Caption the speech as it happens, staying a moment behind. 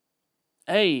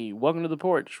Hey, welcome to the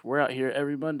porch. We're out here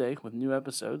every Monday with new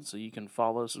episodes, so you can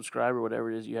follow, subscribe, or whatever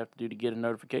it is you have to do to get a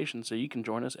notification so you can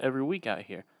join us every week out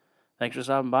here. Thanks for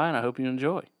stopping by, and I hope you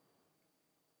enjoy.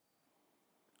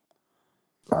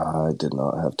 I did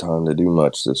not have time to do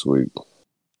much this week.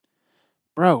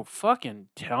 Bro, fucking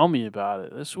tell me about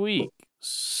it. This week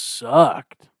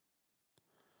sucked.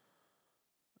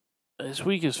 This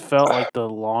week has felt like the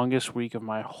longest week of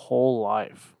my whole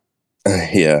life.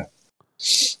 Yeah.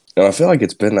 And I feel like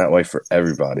it's been that way for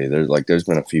everybody. There's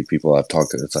been a few people I've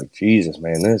talked to. It's like, Jesus,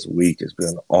 man, this week has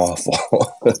been awful.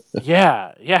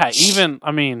 Yeah, even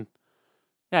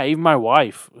my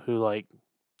wife, who I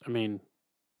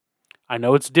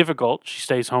know it's difficult. She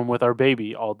stays home with our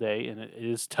baby all day, and it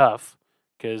is tough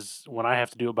because when I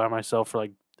have to do it by myself for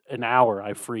like an hour,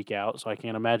 I freak out. So I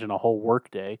can't imagine a whole work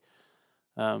day.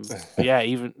 But yeah,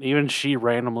 even she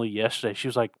randomly yesterday, she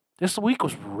was like, "This week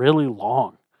was really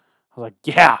long." I was like,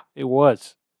 "Yeah, it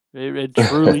was. It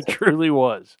truly, truly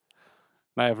was."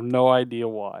 And I have no idea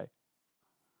why.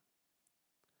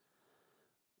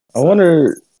 I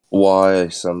wonder why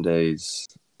some days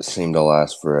seem to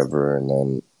last forever and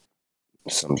then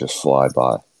some just fly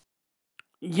by.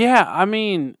 Yeah,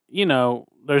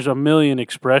 there's a million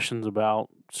expressions about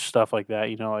stuff like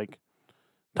that. Like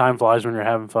time flies when you're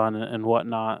having fun and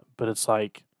whatnot. But it's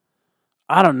like,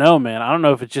 I don't know, man. I don't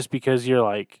know if it's just because you're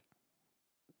like,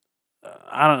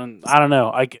 I don't know.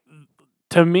 Like,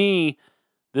 to me,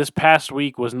 this past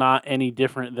week was not any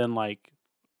different than like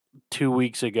 2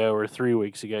 weeks ago or 3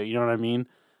 weeks ago. You know what I mean?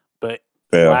 But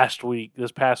Yeah.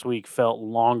 this past week felt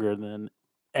longer than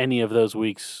any of those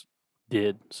weeks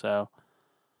did. So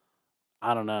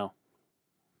I don't know.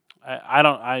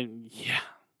 Yeah.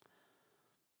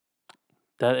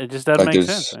 That it just doesn't Like make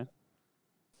sense, man.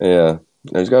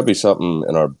 there's got to be something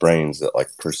in our brains that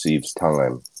like perceives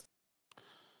time.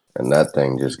 And that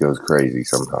thing just goes crazy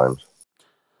sometimes.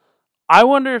 I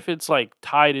wonder if it's like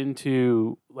tied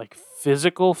into like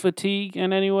physical fatigue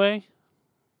in any way.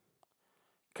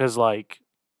 Cause like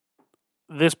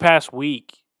this past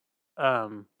week,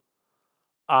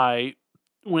 I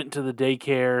went to the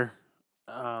daycare,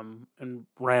 and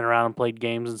ran around and played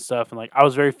games and stuff, and like I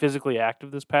was very physically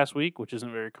active this past week, which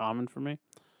isn't very common for me.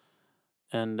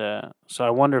 And so I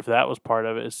wonder if that was part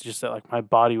of it. It's just that like my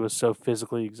body was so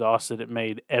physically exhausted, it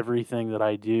made everything that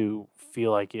I do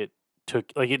feel like it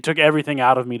took everything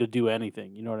out of me to do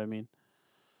anything. You know what I mean?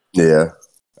 Yeah,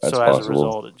 that's So as a possible.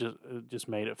 result, it just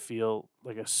made it feel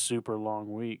like a super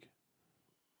long week.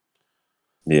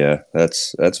 Yeah,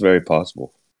 that's very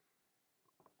possible.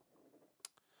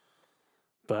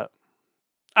 But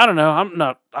I don't know.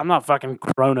 I'm not fucking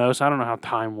Kronos. I don't know how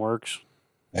time works.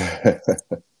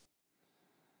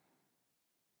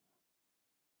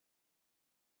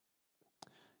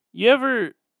 You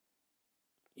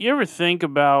ever think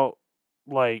about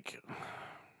like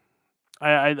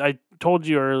I told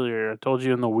you earlier, I told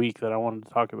you in the week that I wanted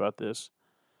to talk about this.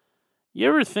 You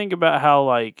ever think about how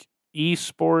like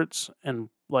esports and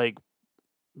like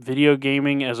video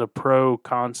gaming as a pro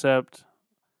concept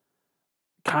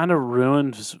kind of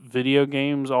ruins video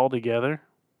games altogether?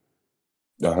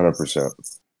 100%.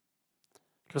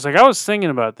 Because like I was thinking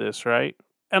about this, right?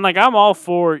 And like I'm all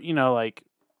for, like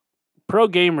pro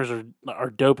gamers are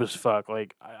dope as fuck.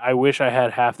 Like I wish I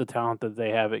had half the talent that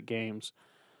they have at games.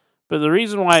 But the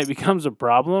reason why it becomes a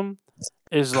problem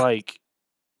is like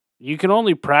you can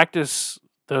only practice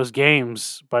those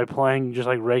games by playing just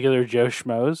like regular Joe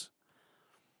Schmoes.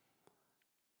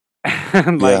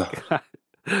 And Yeah, like,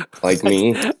 like like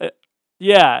me.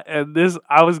 yeah, and this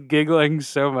I was giggling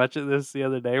so much at this the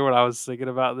other day when I was thinking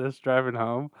about this driving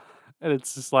home, and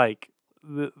it's just like,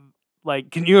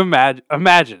 can you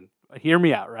imagine? Hear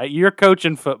me out, right? You're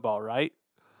coaching football, right?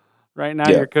 Right now,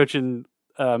 Yeah, you're coaching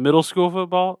middle school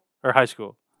football or high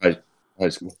school. high, high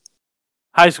school.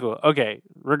 High school, okay.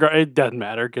 It doesn't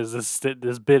matter because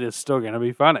this bit is still gonna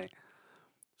be funny.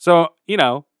 So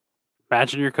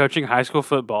imagine you're coaching high school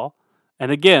football. And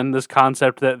again, this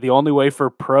concept that the only way for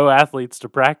pro athletes to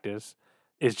practice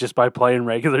is just by playing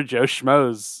regular Joe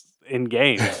Schmoes in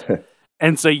games.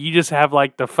 And so you just have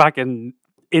like the fucking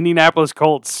Indianapolis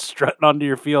Colts strutting onto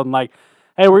your field and like,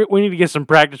 hey, we need to get some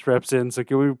practice reps in. So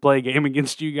can we play a game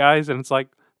against you guys? And it's like,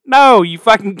 no, you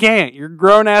fucking can't. You're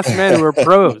grown ass men who are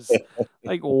pros.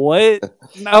 Like, what?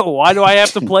 No, why do I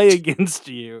have to play against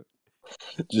you?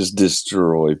 Just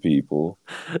destroy people.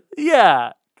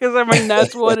 Yeah, because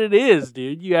that's what it is,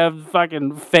 dude. You have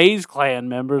fucking FaZe Clan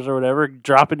members or whatever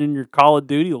dropping in your Call of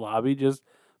Duty lobby, just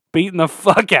beating the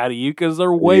fuck out of you because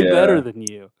they're way better Yeah, than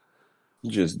you.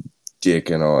 just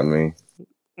dicking on me.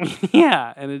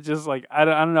 Yeah, and it's just like I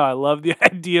don't know. I love the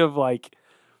idea of like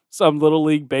some little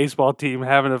league baseball team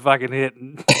having to fucking hit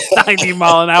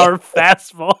 90-mile-an-hour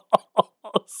fastballs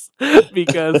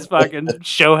because fucking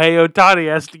Shohei Ohtani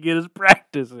has to get his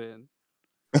practice in.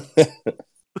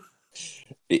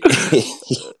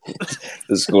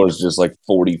 The score is just like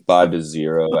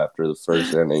 45-0 after the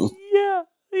first inning.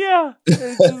 Yeah.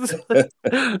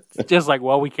 It's just like,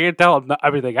 well, we can't tell them. I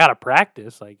mean, they got to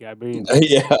practice. Like, I mean,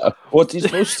 yeah. What's he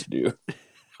supposed to do?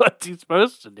 What's he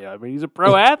supposed to do? I mean, he's a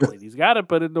pro athlete. He's got to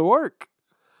put in the work.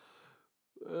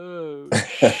 Oh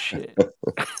shit!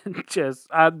 Just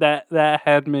that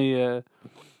had me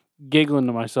giggling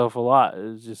to myself a lot. It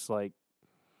was just like,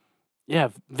 yeah,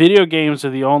 video games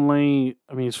are the only.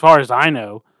 I mean, as far as I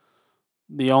know,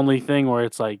 the only thing where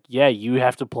it's like, yeah, you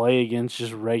have to play against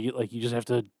just regular. Like, you just have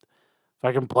to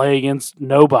fucking play against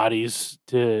nobodies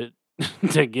to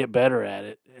to get better at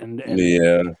it. And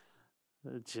Yeah.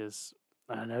 it just,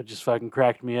 I don't know, it just fucking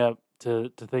cracked me up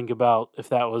to think about if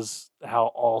that was how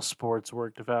all sports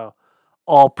worked, if how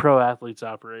all pro athletes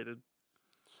operated.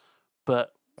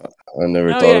 But I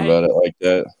never thought about it like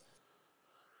that.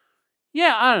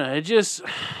 Yeah, I don't know.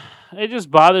 It just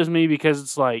bothers me because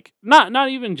it's like not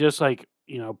even just like,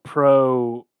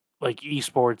 pro like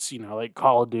esports, like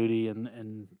Call of Duty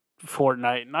and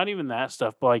Fortnite, not even that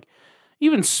stuff, but like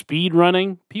even speed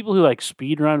running, people who like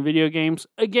speed run video games,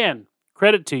 again,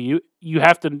 credit to you. You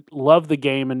have to love the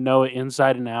game and know it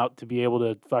inside and out to be able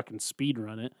to fucking speed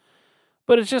run it.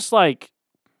 But it's just like,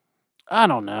 I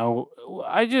don't know.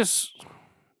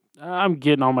 I'm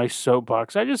getting on my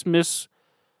soapbox. I miss,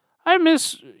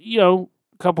 a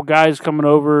couple guys coming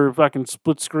over, fucking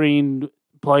split screen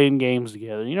playing games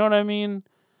together. You know what I mean?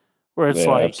 Where it's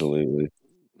like, absolutely.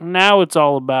 Now it's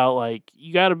all about like,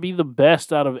 you got to be the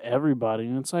best out of everybody,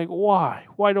 and it's like, why?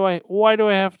 Why do I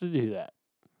have to do that?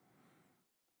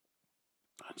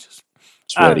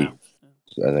 Sweaty,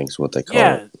 I think is what they call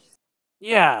it.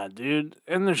 Yeah, dude.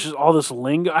 And there's just all this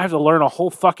lingo. I have to learn a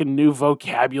whole fucking new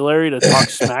vocabulary to talk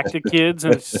smack to kids,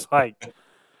 and it's just like,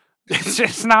 it's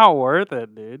just not worth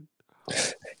it, dude.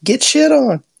 Get shit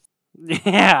on.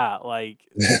 Yeah, like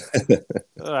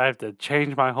I have to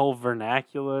change my whole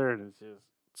vernacular, and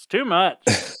it's too much.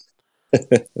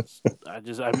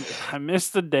 I miss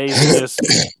the days of just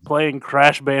playing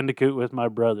Crash Bandicoot with my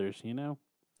brothers,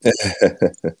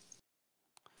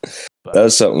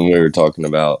 That's something we were talking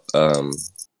about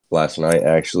last night,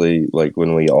 actually, like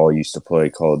when we all used to play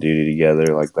Call of Duty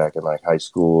together, like back in like high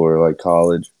school or like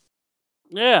college.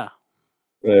 Yeah.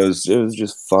 It was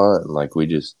just fun. Like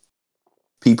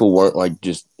people weren't like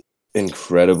just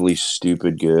incredibly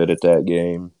stupid good at that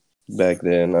game back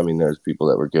then. I mean, there's people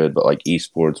that were good, but like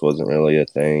esports wasn't really a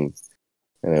thing.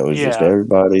 And it was just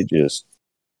everybody just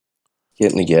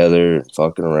getting together and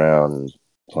fucking around and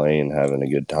playing, having a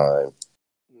good time.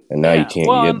 And now you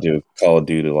can't get to Call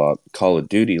of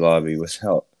Duty lobby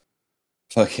without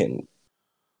fucking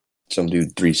some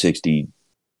dude 360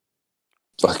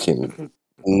 fucking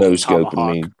no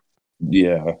scoping me.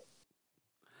 Yeah.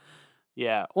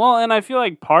 Yeah. Well, and I feel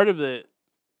like part of it,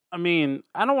 I mean,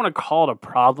 I don't want to call it a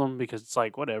problem because it's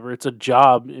like, whatever, it's a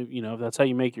job. If that's how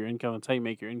you make your income, that's how you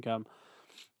make your income.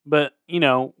 But,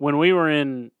 when we were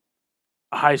in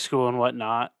high school and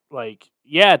whatnot, like,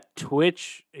 yeah,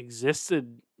 Twitch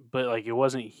existed, but like it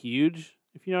wasn't huge,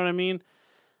 if you know what I mean.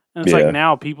 And it's like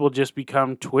now people just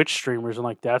become Twitch streamers and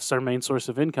like that's their main source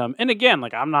of income. And again,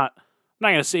 like I'm not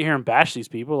gonna sit here and bash these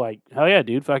people. Like, hell yeah,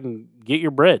 dude, fucking get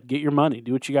your bread, get your money,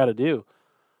 do what you gotta do.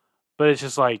 But it's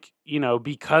just like,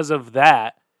 because of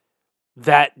that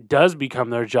does become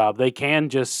their job. They can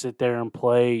just sit there and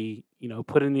play,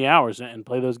 put in the hours and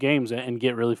play those games and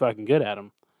get really fucking good at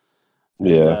them.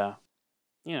 Yeah.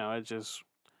 And,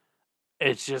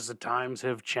 it's just the times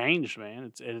have changed,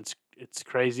 man. It's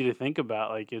crazy to think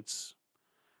about. Like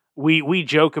we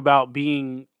joke about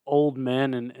being old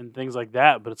men and things like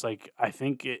that, but it's like I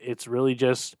think it's really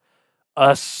just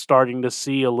us starting to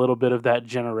see a little bit of that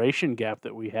generation gap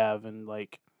that we have, and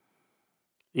like,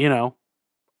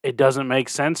 it doesn't make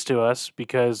sense to us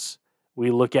because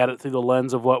we look at it through the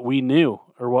lens of what we knew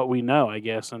or what we know, I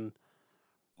guess, and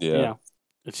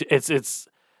it's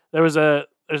there's a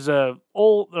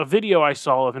video I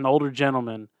saw of an older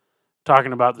gentleman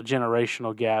talking about the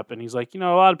generational gap, and he's like, a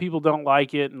lot of people don't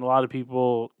like it, and a lot of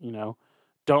people,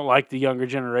 don't like the younger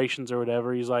generations or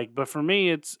whatever. He's like, but for me,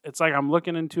 it's like I'm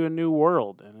looking into a new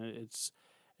world, and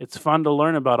it's fun to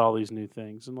learn about all these new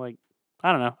things, and like,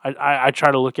 I don't know, I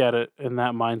try to look at it in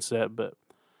that mindset, but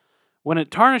when it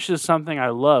tarnishes something I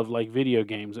love, like video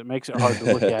games, it makes it hard to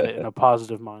look at it in a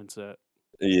positive mindset.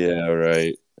 Yeah,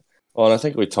 right. Well, and I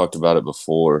think we talked about it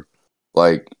before,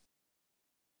 like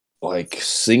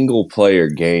single player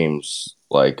games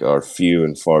like are few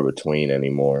and far between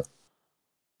anymore.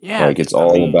 Yeah, Like it's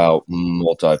all about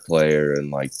multiplayer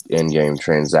and like in-game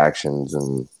transactions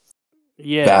and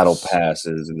battle yes.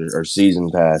 passes or season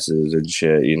passes and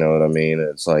shit. You know what I mean?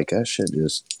 It's like that shit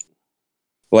just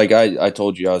like I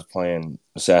told you I was playing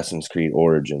Assassin's Creed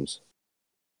Origins.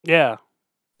 Yeah.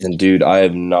 And dude, I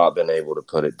have not been able to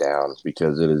put it down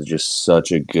because it is just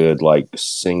such a good like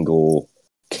single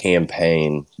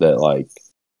campaign that like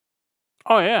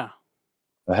Oh yeah.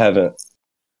 I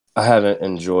haven't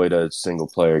enjoyed a single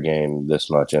player game this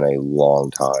much in a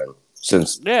long time.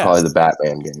 Since Yeah. probably the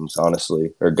Batman games,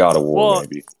 honestly. Or God of War Well,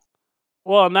 maybe.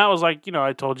 well, and that was like,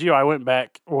 I told you I went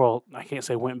back. Well, I can't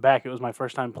say went back. It was my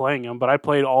first time playing them, but I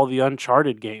played all the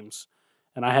Uncharted games,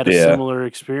 and I had a Yeah. similar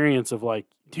experience of like,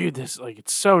 dude, this like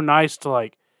it's so nice to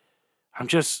like.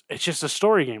 It's just a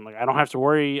story game. Like I don't have to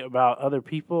worry about other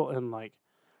people, and like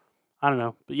I don't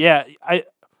know, but yeah,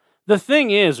 The thing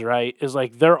is, right, is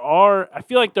like I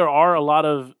feel like there are a lot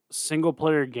of single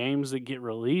player games that get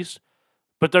released,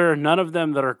 but there are none of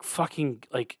them that are fucking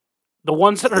like the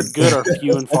ones that are good are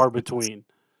few and far between.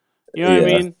 You know what I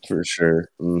Yeah, mean? for sure.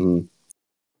 And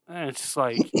it's just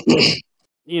like,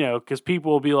 because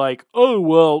people will be like, oh,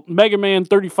 well, Mega Man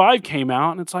 35 came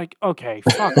out. And it's like, okay,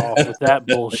 fuck off with that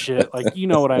bullshit. Like, you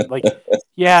know what I'm like?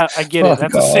 Yeah, I get it. Fuck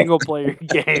That's a off. single player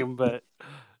game, but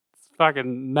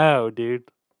fucking no, dude.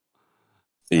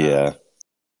 Yeah.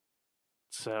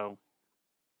 So,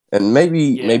 And maybe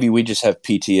yeah. we just have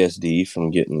PTSD from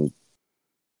getting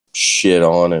shit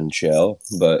on and shell,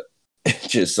 but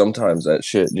just sometimes that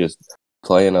shit just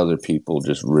playing other people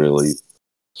just really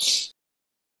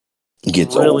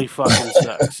gets Really old. fucking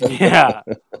sucks. Yeah.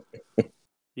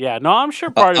 Yeah. No, I'm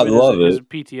sure part I of it is love is it.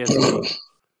 PTSD.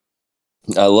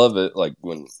 I love it like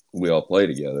when we all play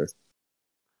together.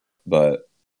 But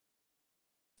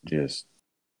just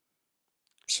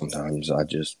sometimes I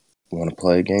just want to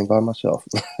play a game by myself.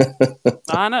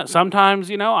 I know. Sometimes,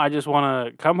 I just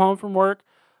want to come home from work.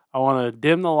 I want to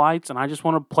dim the lights and I just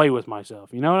want to play with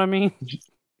myself. You know what I mean?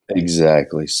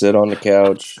 Exactly. Sit on the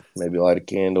couch, maybe light a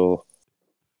candle.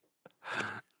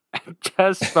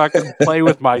 Just fucking play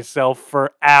with myself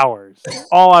for hours. That's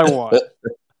all I want.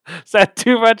 Is that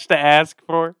too much to ask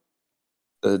for?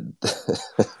 I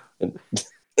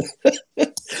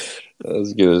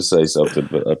was gonna say something,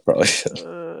 but I probably should.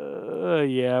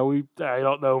 Yeah, I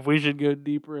don't know if we should go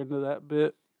deeper into that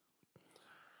bit.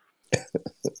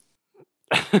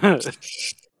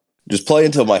 Just play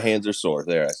until my hands are sore.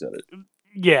 There, I said it.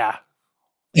 Yeah.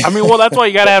 I mean, well, that's why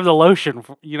you got to have the lotion.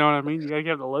 You know what I mean? You got to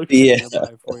have the lotion Yeah.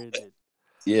 nearby for you to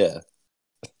Yeah.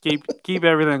 keep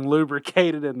everything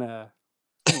lubricated and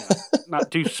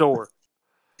not too sore.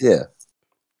 Yeah.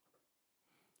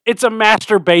 It's a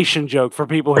masturbation joke for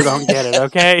people who don't get it.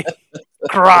 Okay,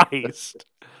 Christ,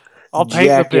 I'll paint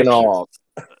Jacking the off.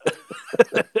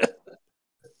 picture.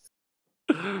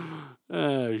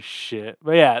 Oh shit!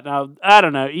 But yeah, now I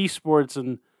don't know. Esports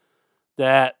and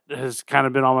that has kind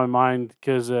of been on my mind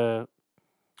because a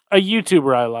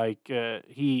YouTuber I like,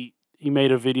 he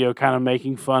made a video kind of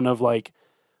making fun of like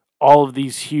all of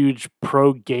these huge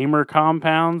pro gamer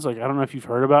compounds. Like I don't know if you've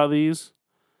heard about these,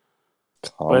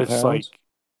 but it's like, Compounds?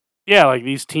 yeah, like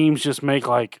these teams just make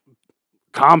like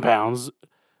compounds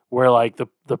where like the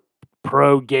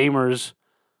pro gamers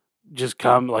just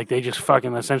come, like they just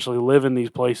fucking essentially live in these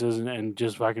places and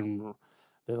just fucking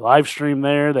they live stream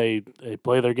there, they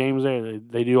play their games there,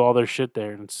 they do all their shit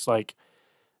there, and it's like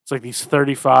these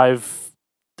 $35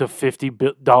 to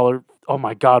 $50 oh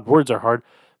my god, words are hard,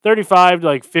 35 to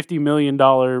like $50 million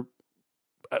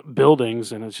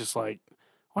buildings, and it's just like,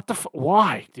 what the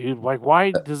why, dude? Like,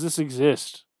 why does this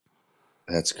exist?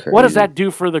 That's crazy. What does that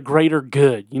do for the greater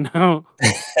good? You know,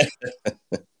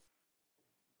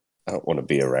 I don't want to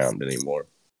be around anymore.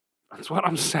 that's what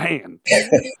I'm saying.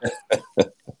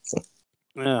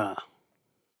 Yeah,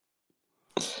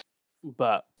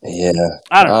 but Yeah,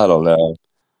 I don't know. I don't know.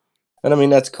 And I mean,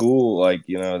 that's cool. Like,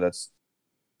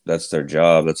 that's their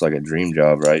job. That's like a dream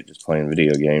job, right? Just playing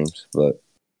video games. But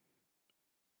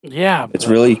Yeah, it's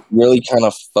but, really, really kind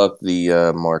of fucked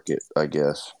the market, I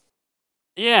guess.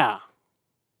 yeah.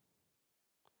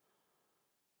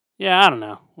 Yeah, I don't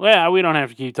know. Well, we don't have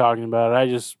to keep talking about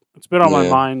it. It's been on my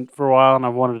Yeah. mind for a while, and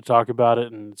I've wanted to talk about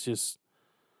it, and it's just,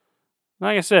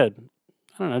 like I said,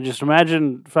 I don't know. Just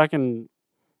imagine fucking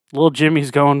little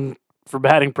Jimmy's going for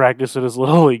batting practice at his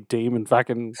little league team, and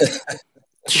fucking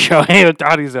Shohei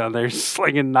Ohtani's down there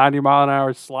slinging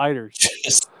 90-mile-an-hour sliders.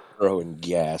 Just throwing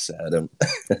gas at him.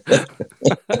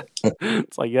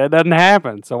 It's like, that doesn't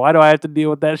happen. So why do I have to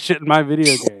deal with that shit in my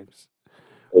video games?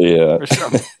 Yeah. Or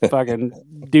some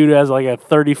fucking dude who has like a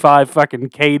 35 fucking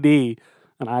KD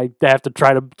and I have to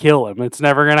try to kill him. It's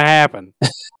never going to happen.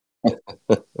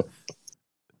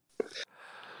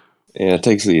 Yeah, it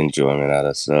takes the enjoyment out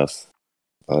of stuff.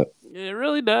 But It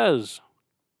really does.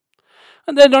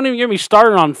 And then don't even get me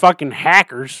started on fucking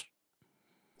hackers.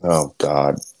 oh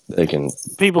god, they can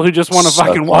People who just want to suck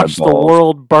fucking my watch the balls.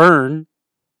 world burn.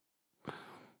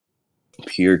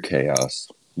 Pure chaos.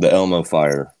 The Elmo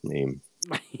fire meme.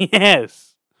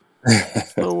 Yes.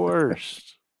 It's the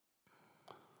worst.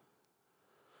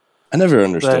 I never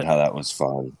understood But- how that was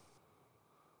fun.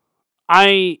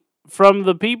 From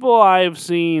the people I've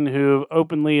seen who have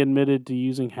openly admitted to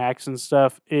using hacks and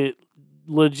stuff, it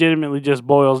legitimately just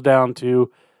boils down to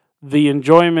the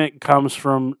enjoyment comes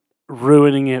from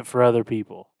ruining it for other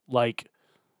people. Like,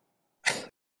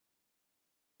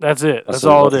 that's it. That's So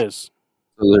all it is.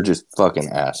 they're just fucking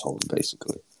assholes,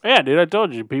 basically. Yeah, dude, I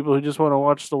told you. People who just want to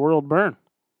watch the world burn.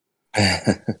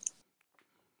 It's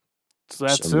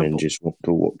that Some men simple. just want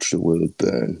to watch the world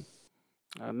burn.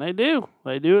 And they do.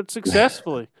 They do it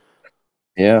successfully.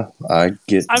 Yeah, I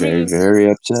get very,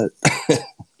 very upset.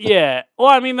 Yeah. Well,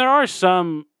 I mean, there are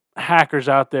some hackers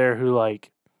out there who,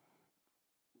 like,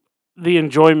 the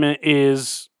enjoyment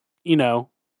is,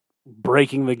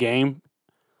 breaking the game.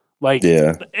 Like,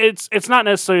 Yeah. it's not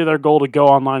necessarily their goal to go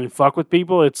online and fuck with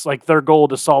people. It's, like, their goal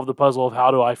to solve the puzzle of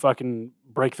how do I fucking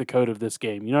break the code of this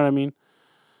game. You know what I mean?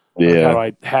 Like, how do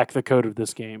I hack the code of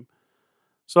this game?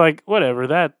 So, like, whatever.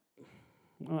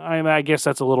 I guess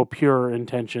that's a little pure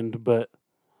intentioned, but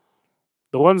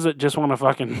the ones that just want to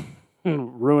fucking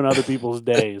ruin other people's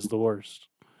day is the worst.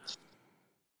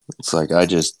 It's like I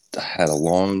just had a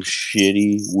long,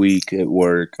 shitty week at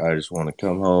work. I just want to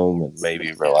come home and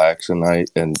maybe relax a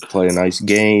night and play a nice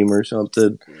game or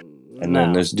something. And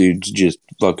then this dude's just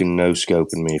fucking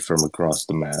no-scoping me from across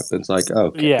the map. It's like,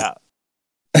 okay. Yeah.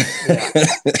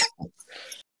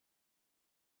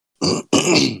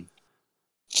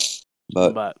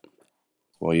 But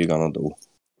what are you gonna do?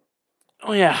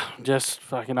 Oh yeah, just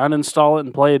fucking uninstall it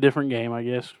and play a different game, I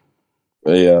guess.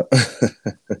 Yeah.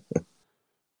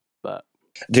 But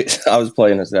dude, I was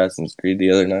playing Assassin's Creed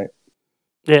the other night.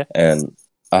 Yeah. And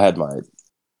I had my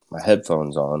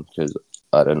headphones on because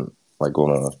I didn't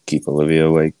want to keep Olivia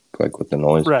awake with the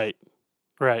noise. Right.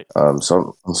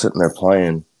 So I'm sitting there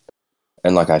playing,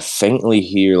 and I faintly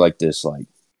hear this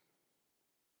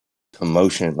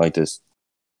commotion, this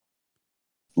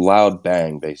loud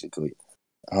bang, basically.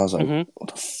 And I was like,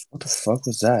 what the fuck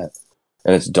was that?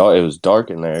 And it's dark. It was dark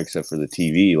in there except for the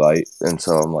TV light, and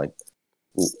so I'm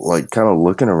kind of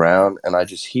looking around, and I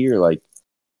just hear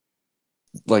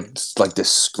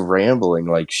this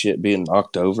scrambling, shit being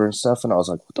knocked over and stuff. And I was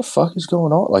like, what the fuck is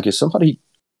going on? Is somebody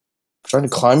trying to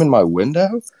climb in my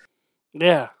window?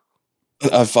 Yeah.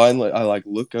 And I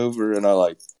look over and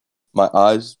my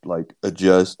eyes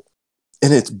adjust,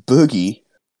 and it's Boogie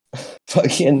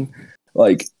fucking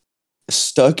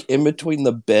stuck in between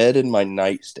the bed and my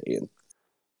nightstand.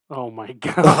 Oh my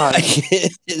god.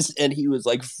 And he was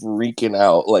freaking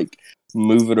out,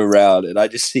 moving around, and I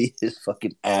just see his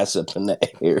fucking ass up in the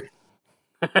air.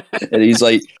 And he's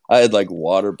I had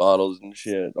water bottles and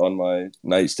shit on my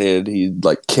nightstand. He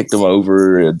kicked him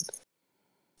over, and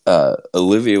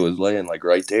Olivia was laying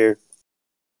right there,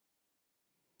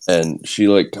 and she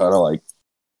kind of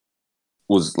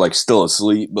was still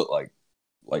asleep, but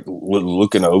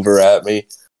looking over at me.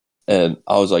 And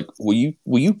I was like, will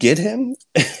you get him?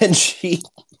 And she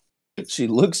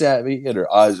looks at me, and her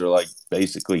eyes are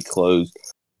basically closed.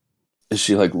 And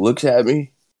she looks at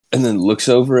me and then looks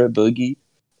over at Boogie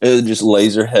and then just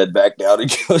lays her head back down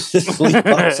and goes to sleep.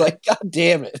 I was like, God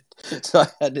damn it. So I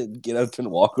had to get up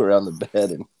and walk around the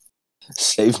bed and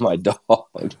save my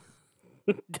dog.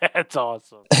 That's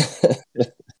awesome.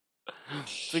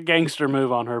 It's a gangster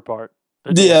move on her part.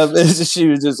 Yeah, she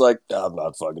was just like, I'm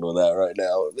not fucking with that right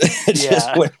now.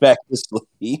 Just went back to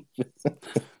sleep.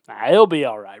 He'll be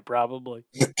all right, probably.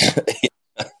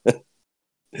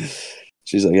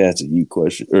 She's like, that's a you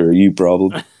question or a you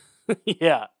problem.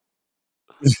 Yeah.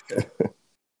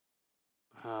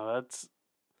 That's.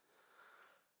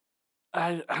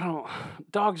 I don't.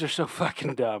 Dogs are so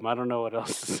fucking dumb. I don't know what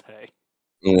else to say.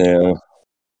 Yeah.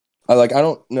 I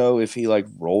don't know if he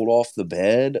rolled off the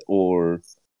bed or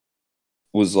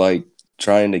was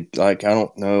trying to I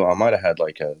don't know. I might have had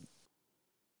a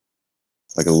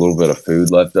little bit of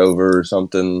food left over or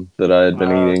something that I had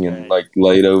been eating and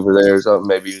laid over there or something.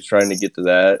 Maybe he was trying to get to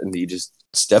that and he just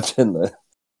stepped in the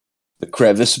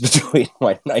crevice between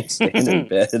my nightstand and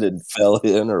bed and fell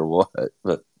in or what.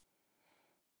 But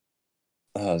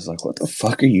I was like, what the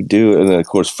fuck are you doing? And then of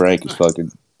course Frank is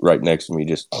fucking right next to me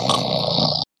just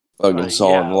fucking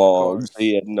sawing Yeah, of logs. course.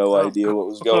 He had no Of idea what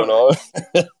was going course.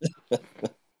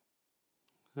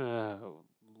 on. Oh,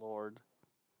 Lord.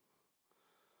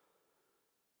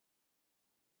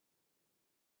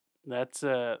 That's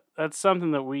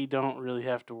something that we don't really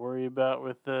have to worry about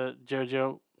with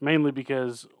JoJo, mainly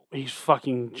because he's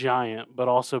fucking giant, but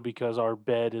also because our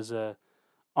bed is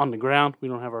on the ground. We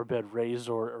don't have our bed raised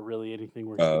or really anything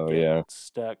where he could Oh get yeah.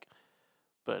 stuck.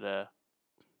 But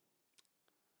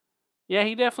yeah,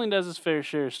 he definitely does his fair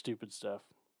share of stupid stuff.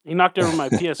 He knocked over my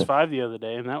PS5 the other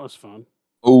day, and that was fun.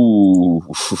 Ooh.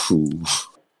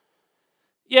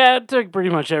 Yeah, it took pretty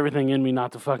much everything in me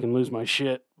not to fucking lose my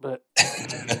shit, but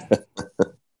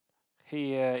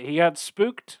he got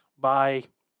spooked by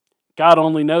God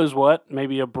only knows what.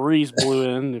 Maybe a breeze blew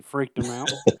in and freaked him out.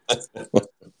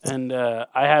 And I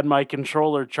had my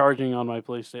controller charging on my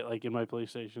PlayStation, like in my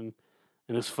PlayStation,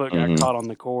 and his foot got caught on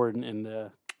the cord,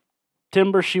 and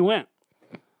timber she went.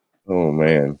 Oh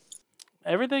man.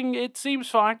 Everything, it seems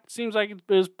fine. Seems like it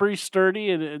was pretty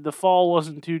sturdy, and the fall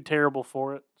wasn't too terrible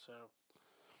for it. So,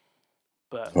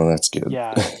 but Well, that's good.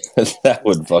 yeah, That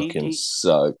would he, fucking he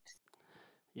suck.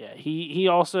 yeah he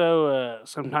also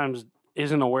sometimes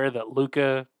isn't aware that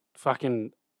Luca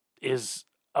fucking is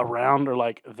around or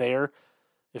like there.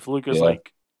 If Luca's Yeah.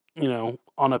 like,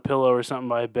 on a pillow or something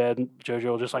by a bed, JoJo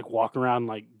will just like walk around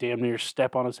like damn near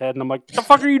step on his head, and I'm like, "What the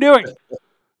fuck are you doing?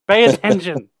 Pay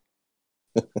attention!"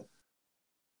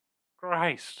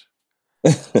 Christ.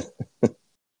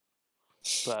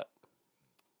 But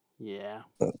yeah,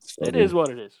 That's it funny. is what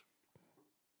it is.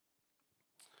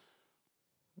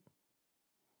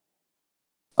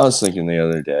 I was thinking the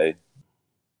other day,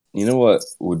 you know what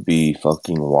would be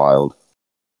fucking wild?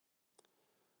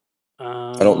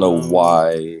 I don't know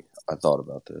why I thought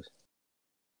about this.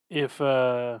 If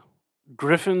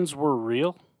griffins were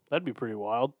real, that'd be pretty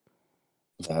wild.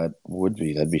 That'd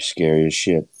be scary as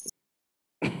shit.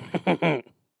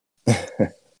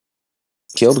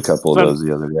 Killed a couple of those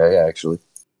the other day, actually.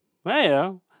 Well,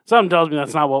 yeah. Something tells me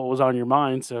that's not what was on your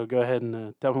mind, so go ahead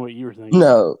and tell me what you were thinking.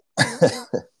 No.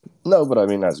 No, but I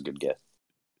mean, that's a good guess.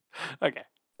 Okay.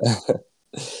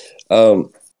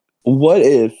 What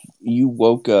if you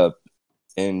woke up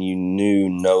and you knew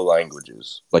no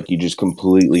languages? Like you just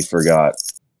completely forgot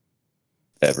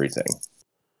everything.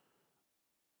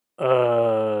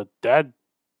 That'd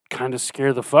kind of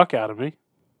scare the fuck out of me.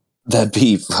 That'd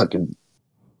be fucking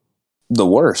the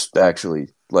worst, actually.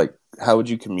 Like, how would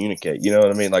you communicate? You know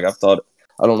what I mean? Like, I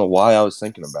don't know why I was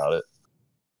thinking about it,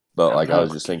 but like, I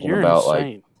was just thinking You're about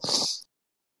insane.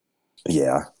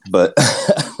 yeah, but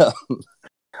I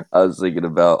was thinking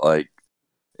about like,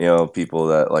 people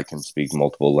that like can speak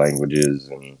multiple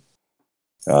languages and,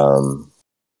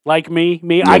 like me,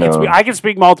 I can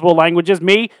speak multiple languages.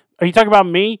 Me? Are you talking about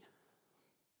me?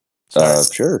 Sorry.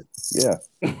 Sure, yeah.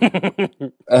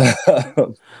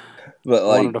 But I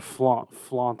wanted like, to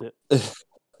flaunt it.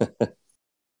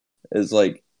 it's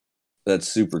like that's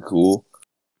super cool.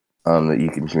 That you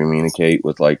can communicate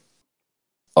with like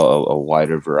a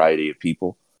wider variety of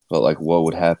people. But like, what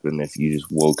would happen if you just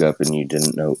woke up and you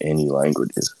didn't know any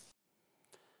languages?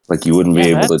 Like, you wouldn't be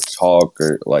able to talk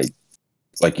or like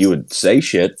you would say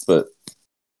shit, but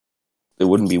it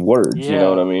wouldn't be words. Yeah. You know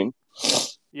what I mean?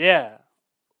 Yeah.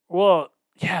 Well,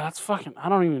 yeah, that's fucking. I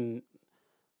don't even.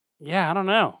 Yeah, I don't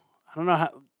know. I don't know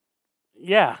how.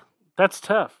 Yeah, that's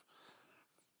tough.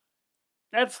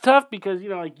 That's tough because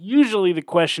like usually the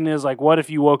question is like, what if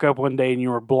you woke up one day and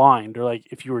you were blind, or like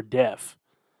if you were deaf?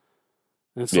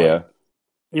 And it's like,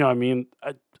 what I mean.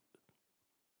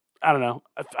 I don't know.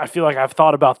 I feel like I've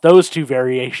thought about those two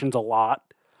variations a lot,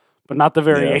 but not the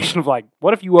variation of like,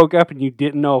 what if you woke up and you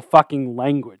didn't know a fucking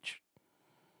language?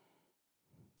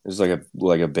 It's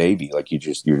like a baby. Like you're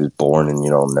just born and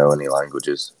you don't know any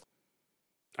languages.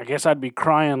 I guess I'd be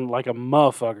crying like a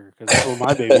motherfucker because that's what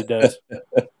my baby does.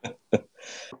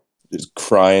 Just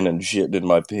crying and shitting in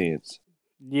my pants.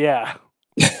 Yeah.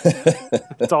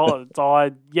 It's all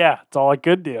I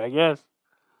could do, I guess.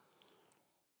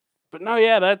 But no,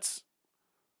 yeah, that's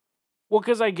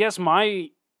because I guess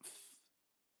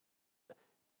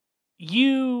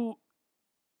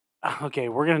okay,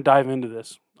 we're gonna dive into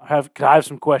this. I have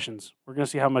some questions. We're gonna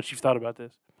see how much you've thought about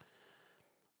this.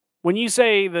 When you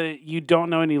say that you don't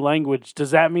know any language,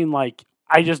 does that mean like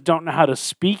I just don't know how to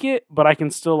speak it, but I can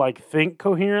still like think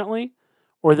coherently?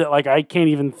 Or that like I can't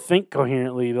even think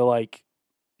coherently to like,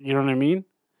 you know what I mean?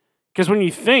 Because when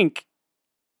you think,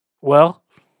 well,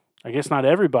 I guess not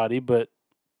everybody, but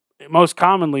most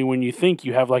commonly when you think,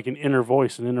 you have like an inner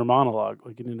voice, an inner monologue,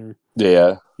 like an inner.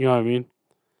 Yeah. You know what I mean?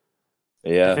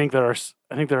 Yeah. I think there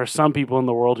are some people in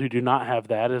the world who do not have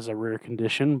that as a rare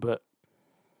condition, but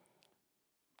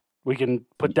We can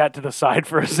put that to the side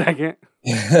for a second.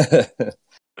 Yeah,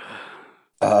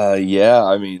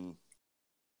 I mean,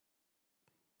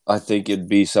 I think it'd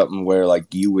be something where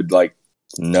like you would like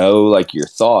know like your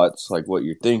thoughts, like what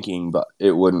you're thinking, but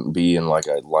it wouldn't be in like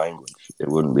a language. It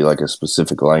wouldn't be like a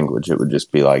specific language. It would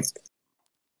just be like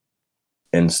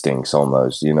instincts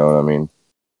almost, you know what I mean?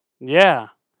 Yeah.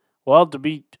 Well,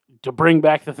 to bring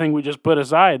back the thing we just put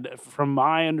aside, from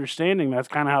my understanding, that's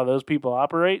kind of how those people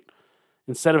operate.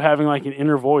 Instead of having like an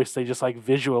inner voice, they just like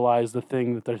visualize the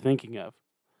thing that they're thinking of,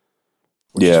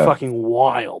 which is fucking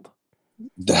wild.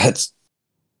 That's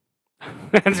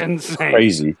insane.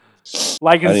 Crazy.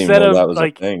 Like I didn't instead even know of that was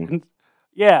like, a thing.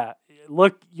 yeah,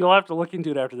 you'll have to look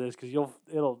into it after this because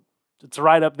it's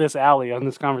right up this alley on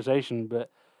this conversation.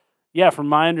 But yeah, from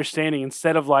my understanding,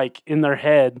 instead of like in their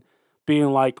head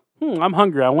being like, I'm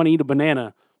hungry, I want to eat a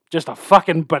banana, just a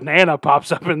fucking banana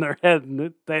pops up in their head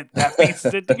and that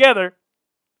pieces it together.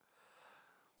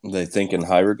 They think in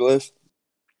hieroglyph?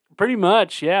 Pretty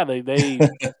much, yeah. They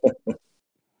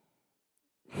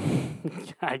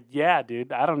yeah,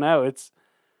 dude. I don't know. It's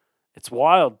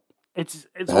wild. It's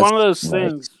one of those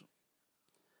things.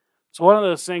 It's one of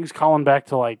those things calling back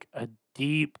to like a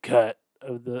deep cut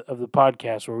of the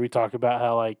podcast where we talk about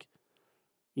how like,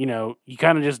 you know, you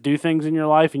kind of just do things in your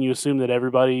life and you assume that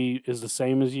everybody is the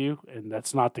same as you, and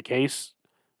that's not the case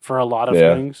for a lot of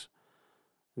things.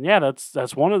 And yeah,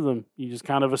 that's one of them. You just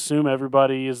kind of assume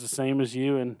everybody is the same as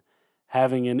you and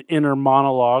having an inner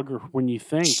monologue or when you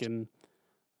think, and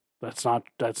that's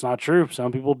not true.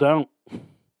 Some people don't.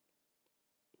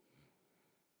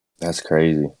 That's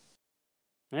crazy.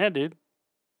 Yeah, dude.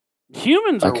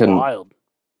 Humans are wild.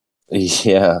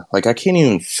 Yeah, like I can't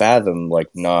even fathom like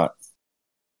not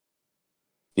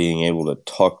being able to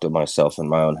talk to myself in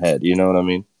my own head. You know what I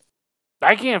mean?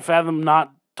 I can't fathom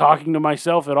not talking to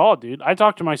myself at all, dude. I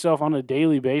talk to myself on a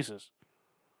daily basis.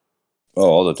 Oh,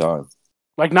 all the time.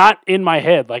 Like not in my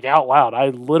head, like out loud. I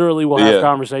literally will have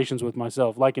conversations with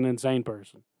myself like an insane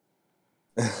person.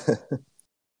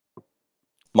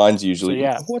 Mine's usually,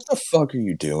 what the fuck are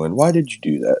you doing? Why did you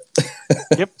do that?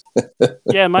 Yep.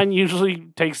 Yeah, mine usually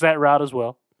takes that route as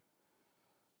well.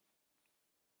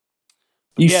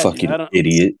 But you fucking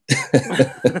idiot.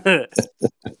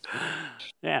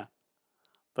 Yeah.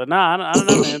 But nah, I don't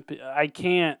know, man. I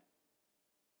can't.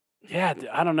 Yeah,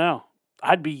 I don't know.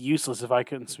 I'd be useless if I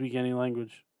couldn't speak any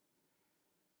language.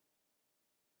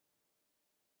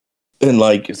 And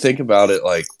like, think about it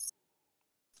like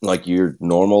your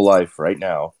normal life right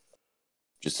now.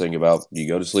 Just think about you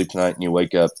go to sleep tonight and you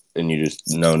wake up and you just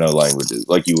know no languages.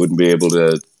 Like you wouldn't be able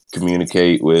to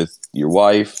communicate with your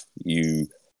wife. You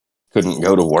couldn't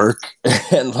go to work.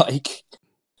 And like,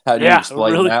 how do you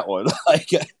explain that one?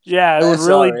 Like, it would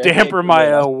really damper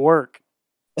my work.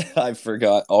 I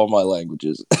forgot all my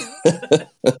languages.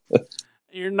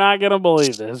 You're not going to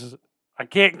believe this. I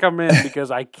can't come in because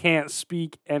I can't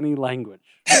speak any language.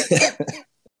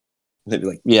 They'd be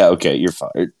like, yeah, okay, you're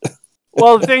fired.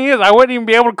 Well, the thing is, I wouldn't even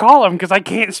be able to call him because I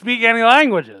can't speak any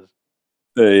languages.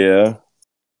 Yeah.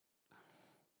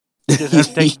 Just have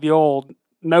to take the old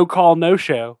no call, no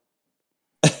show.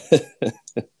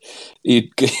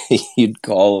 You'd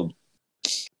call him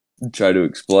and try to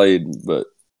explain, but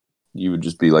you would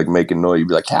just be like making noise. You'd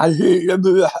be like, they'd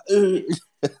be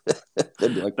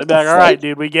like, all right,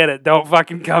 dude, we get it. Don't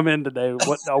fucking come in today.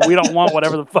 We don't want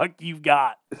whatever the fuck you've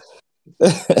got.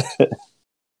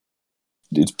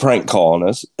 It's prank calling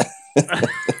us.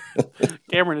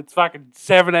 Cameron, it's fucking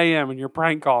 7 a.m. and you're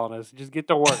prank calling us. Just get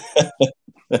to work.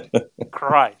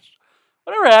 Christ.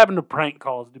 Whatever happened to prank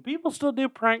calls? Do people still do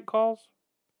prank calls?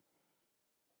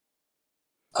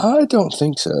 I don't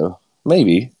think so.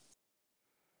 Maybe.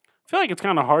 I feel like it's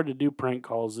kind of hard to do prank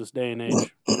calls this day and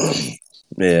age.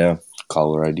 Yeah,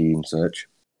 caller ID and such.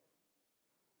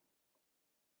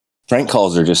 Prank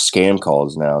calls are just scam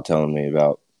calls now telling me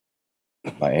about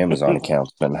my Amazon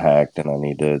account's been hacked and I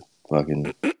need to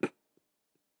fucking...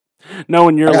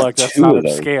 Knowing your luck, that's not a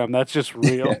scam. That's just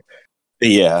real.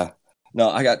 Yeah. No,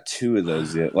 I got 2 of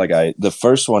those. Like the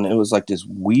first one, it was like this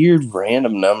weird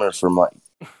random number from like,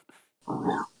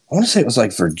 I want to say it was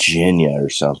like Virginia or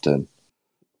something.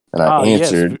 And I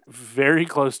answered. Yes, very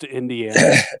close to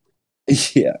Indiana.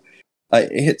 Yeah. I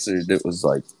answered. It was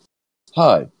like,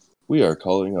 hi, we are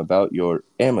calling about your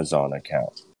Amazon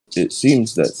account. It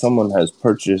seems that someone has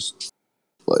purchased,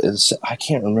 I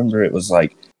can't remember, it was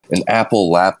like an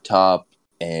Apple laptop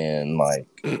and like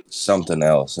something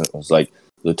else. And it was like,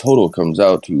 the total comes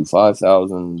out to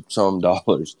 $5,000 some.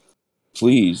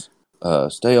 Please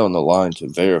stay on the line to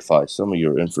verify some of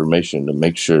your information to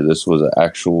make sure this was an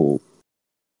actual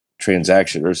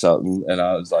transaction or something. And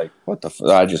I was like, what the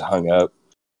I just hung up.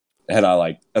 And I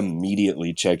like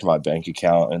immediately checked my bank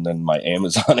account and then my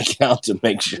Amazon account to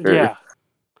make sure. Yeah.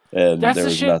 And That's there the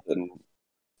was shit. nothing.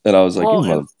 And I was like, Well,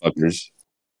 you motherfuckers.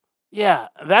 Yeah,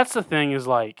 that's the thing is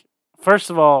like, first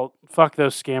of all, fuck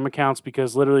those scam accounts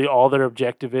because literally all their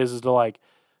objective is to like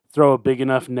throw a big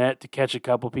enough net to catch a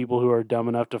couple people who are dumb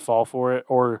enough to fall for it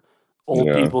or old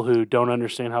Yeah. people who don't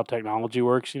understand how technology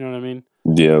works, you know what I mean?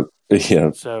 Yeah.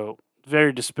 Yeah. So,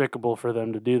 very despicable for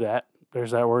them to do that.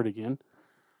 There's that word again.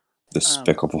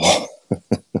 Despicable.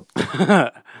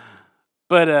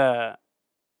 But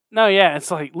no, yeah,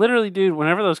 it's like literally, dude,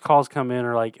 whenever those calls come in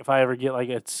or like if I ever get like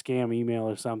a scam email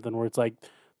or something where it's like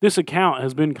this account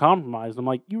has been compromised, I'm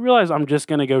like, you realize I'm just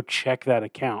going to go check that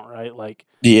account, right? Like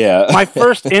Yeah. my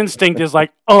first instinct is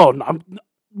like, oh, I'm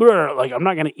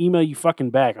not going to email you fucking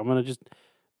back. I'm going to just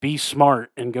be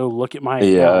smart and go look at my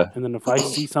account. Yeah. And then if I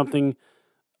see something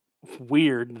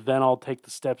weird, then I'll take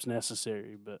the steps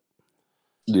necessary. But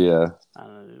Yeah. I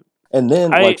don't know. And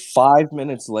then like 5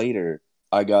 minutes later,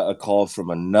 I got a call from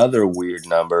another weird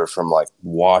number from like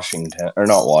Washington, or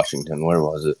not Washington. Where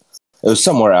was it? It was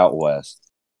somewhere out west.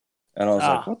 And I was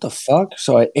like, what the fuck?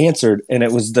 So I answered, and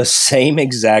it was the same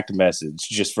exact message,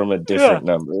 just from a different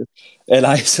number. And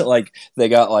I said, like, they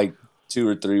got like 2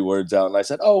 or 3 words out, and I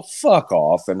said, oh, fuck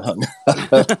off, and hung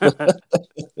up.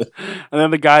 And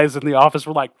then the guys in the office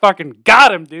were like, fucking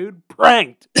got him, dude.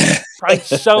 Pranked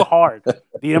so hard.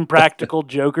 The Impractical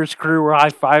Jokers crew were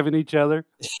high-fiving each other.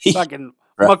 Fucking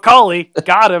Macaulay,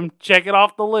 got him. Check it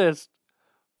off the list.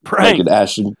 Pranked.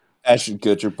 Like Ashton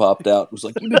Kutcher popped out and was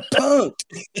like, you've been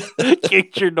punked.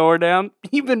 Kicked your door down.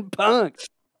 You've been punked.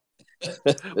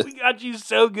 We got you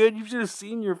so good, you should have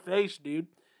seen your face, dude.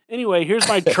 Anyway, here's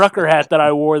my trucker hat that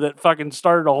I wore that fucking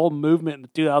started a whole movement in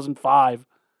 2005.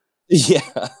 Yeah.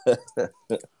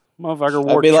 Motherfucker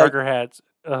wore trucker hats.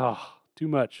 Ugh, too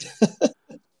much.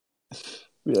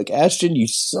 Be like, Ashton, you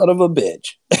son of a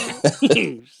bitch.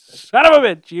 Son of a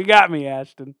bitch. You got me,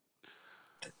 Ashton.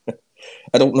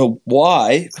 I don't know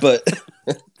why, but...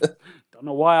 Don't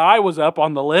know why I was up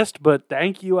on the list, but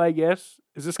thank you, I guess.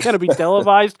 Is this going to be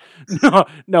televised?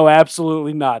 No,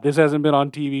 absolutely not. This hasn't been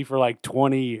on TV for like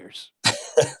 20 years.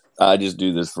 I just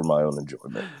do this for my own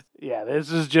enjoyment. Yeah,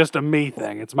 this is just a me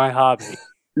thing. It's my hobby.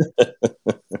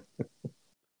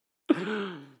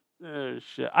 Oh,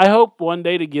 shit. I hope one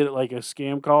day to get like a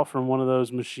scam call from one of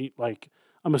those machine, like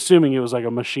I'm assuming it was like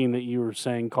a machine that you were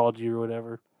saying called you or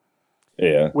whatever.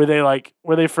 Yeah. Where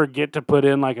they forget to put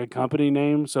in like a company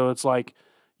name, so it's like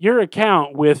your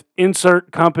account with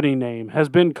insert company name has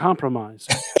been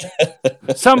compromised.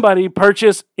 Somebody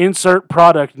purchase insert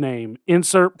product name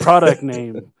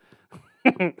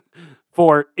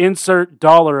for insert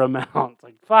dollar amount.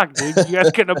 Like, fuck, dude, you guys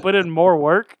couldn't have put in more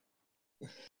work?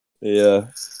 Yeah.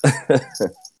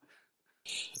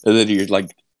 And then you're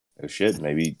like, oh shit,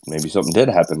 maybe something did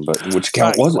happen, but which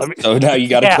account was it? So now you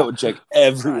got to go and check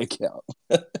every account.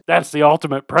 That's the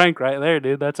ultimate prank right there,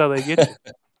 dude. That's how they get you.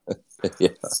 Yeah.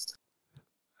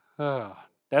 Oh,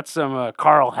 that's some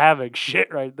Carl Havoc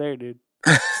shit right there, dude.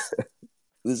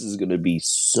 This is going to be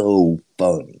so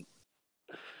funny.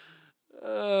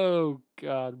 Oh,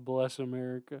 God bless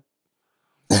America.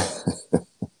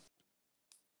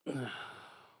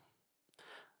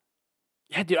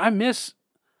 Yeah, dude, I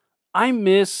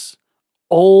miss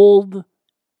old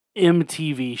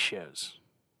MTV shows.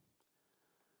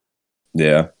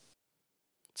 Yeah.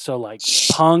 So like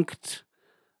Punk'd,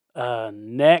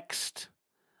 Next,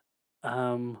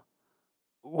 what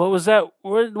was that?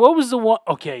 What was the one?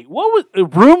 Okay, what was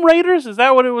Room Raiders? Is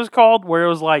that what it was called? Where it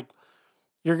was like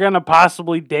you're gonna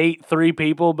possibly date 3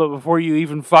 people, but before you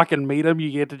even fucking meet them, you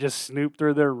get to just snoop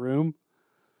through their room.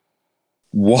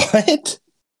 What?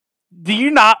 Do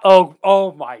you not?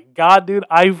 Oh my God, dude!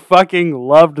 I fucking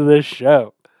loved this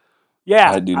show.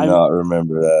 Yeah, I do not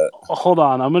remember that. Hold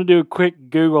on, I'm gonna do a quick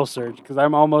Google search because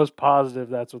I'm almost positive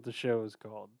that's what the show is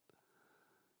called.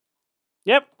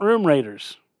 Yep, Room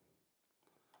Raiders.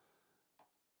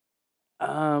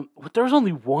 There was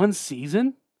only 1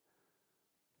 season.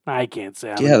 I can't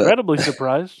say I'm incredibly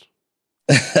surprised.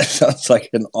 That sounds like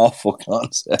an awful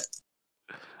concept.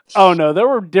 Oh no, there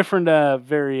were different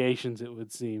variations. It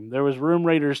would seem there was Room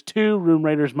Raiders 2, Room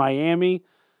Raiders Miami.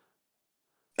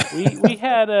 We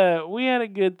had a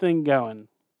good thing going.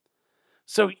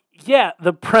 So yeah,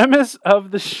 the premise of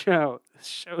the show. This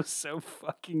show is so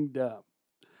fucking dumb.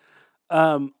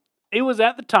 It was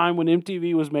at the time when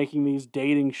MTV was making these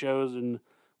dating shows and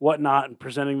whatnot and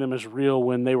presenting them as real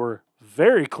when they were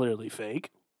very clearly fake.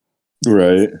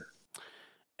 Right.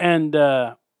 And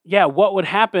what would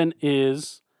happen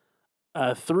is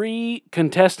Three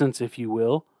contestants, if you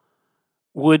will,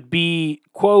 would be,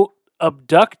 quote,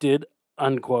 abducted,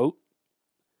 unquote,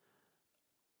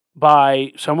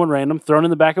 by someone random, thrown in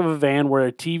the back of a van where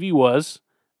a TV was,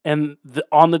 and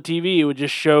on the TV it would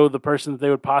just show the person that they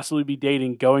would possibly be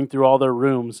dating going through all their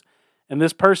rooms, and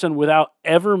this person, without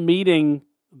ever meeting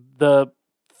the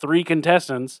three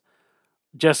contestants,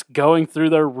 just going through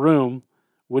their room,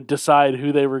 would decide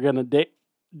who they were going to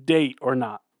date or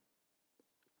not.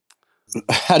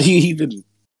 How do you even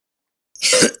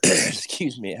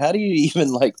excuse me, how do you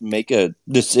even like make a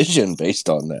decision based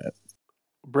on that?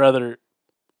 Brother,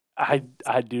 I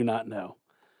do not know.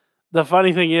 The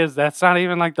funny thing is, that's not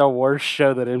even like the worst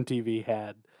show that MTV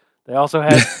had. They also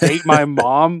had Date My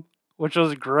Mom, which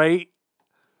was great.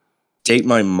 Date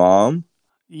My Mom?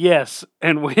 Yes,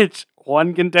 in which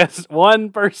one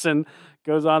person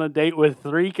goes on a date with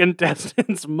three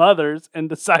contestants' mothers and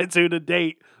decides who to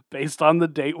date based on the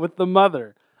date with the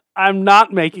mother. I'm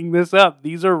not making this up.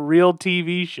 These are real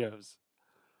TV shows.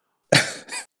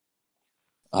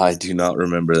 I do not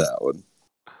remember that one.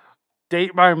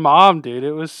 Date My Mom, dude.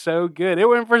 It was so good. It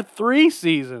went for 3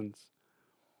 seasons.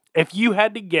 If you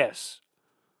had to guess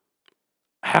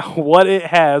what it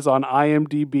has on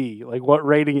IMDb, like what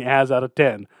rating it has out of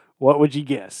 10, what would you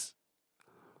guess?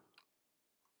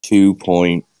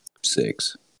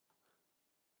 2.6.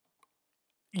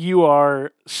 You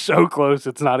are so close,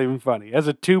 it's not even funny. It has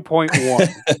a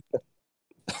 2.1.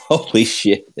 Holy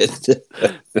shit.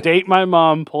 Date My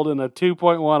Mom pulled in a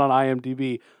 2.1 on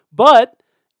IMDb, but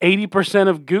 80%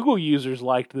 of Google users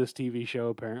liked this TV show,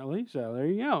 apparently. So there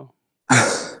you go.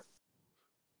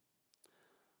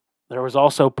 There was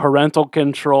also Parental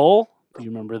Control. Do you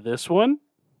remember this one?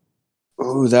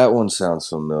 Oh, that one sounds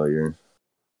familiar.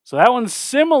 So that one's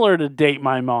similar to Date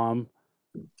My Mom,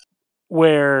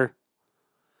 where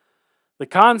the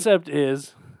concept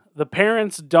is the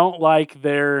parents don't like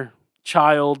their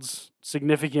child's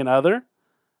significant other,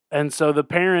 and so the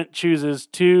parent chooses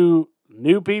 2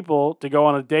 new people to go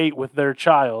on a date with their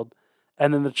child,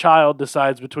 and then the child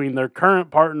decides between their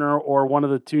current partner or one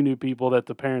of the 2 new people that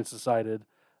the parents decided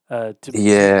to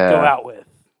go out with.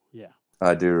 Yeah.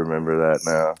 I do remember that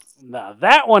now. Now,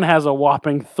 that one has a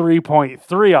whopping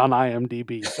 3.3 on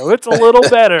IMDb, so it's a little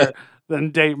better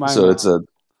than Date My Mom. So it's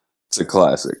a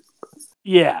classic.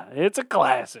 Yeah, it's a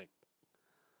classic.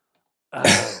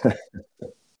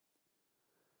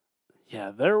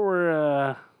 Yeah, there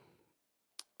were.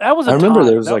 That was. I remember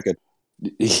there was like a.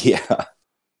 Yeah,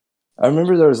 I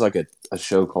remember there was like a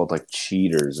show called like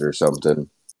Cheaters or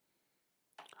something,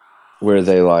 where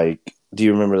they like. Do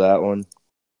you remember that one?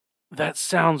 That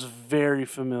sounds very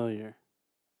familiar.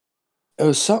 It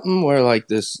was something where like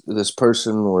this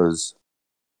person was.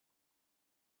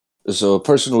 So a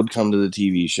person would come to the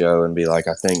TV show and be like,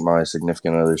 "I think my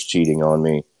significant other's cheating on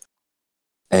me,"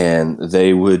 and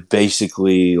they would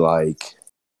basically like.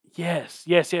 Yes.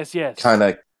 Kind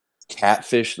of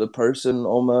catfish the person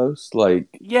almost, like.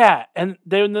 Yeah, and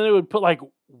they would put like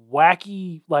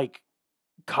wacky like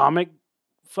comic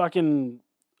fucking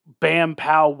bam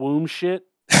pow womb shit.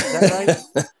 Is that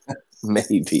right?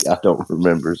 Maybe, I don't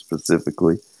remember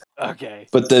specifically. Okay.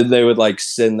 But then they would like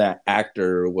send that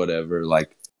actor or whatever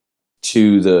like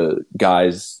to the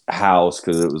guy's house,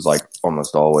 because it was like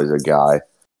almost always a guy,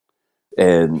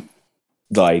 and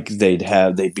like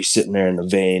they'd be sitting there in the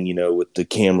van, with the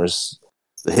cameras,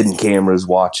 the hidden cameras,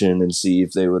 watching and see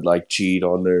if they would like cheat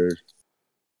on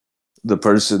the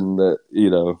person that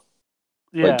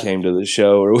like came to the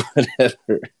show or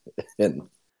whatever. And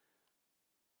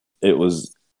it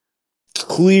was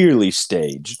clearly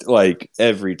staged, like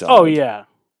every time. Oh yeah.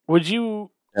 Would you?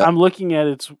 Yeah. I'm looking at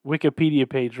its Wikipedia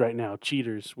page right now.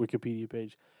 Cheaters Wikipedia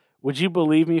page. Would you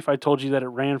believe me if I told you that it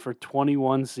ran for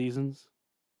 21 seasons?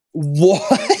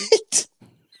 What?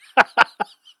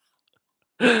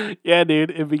 Yeah,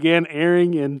 dude. It began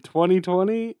airing in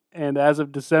 2020, and as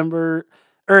of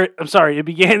it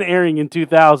began airing in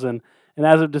 2000, and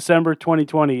as of December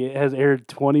 2020, it has aired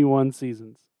 21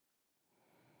 seasons.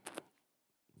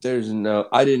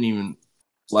 I didn't even,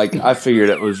 like, I figured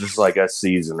it was just like a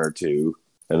season or two,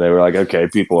 and they were like, okay,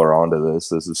 people are onto this.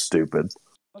 This is stupid.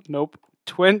 Nope.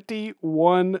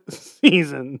 21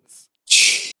 seasons.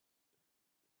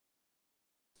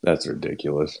 That's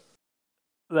ridiculous.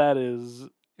 That is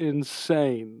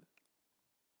insane.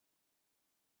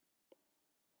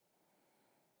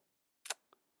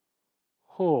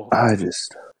 Oh. I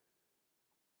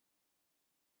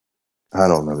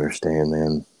don't understand,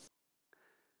 man.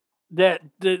 That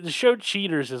the show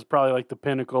Cheaters is probably like the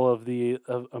pinnacle of the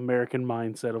American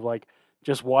mindset of like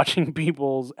just watching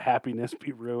people's happiness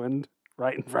be ruined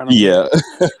right in front of me. Yeah.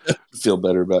 Feel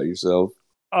better about yourself.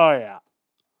 Oh, yeah.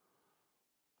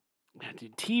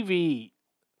 Dude, TV.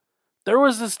 There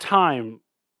was this time,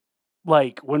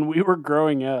 like, when we were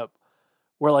growing up,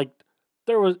 where, like,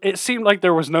 it seemed like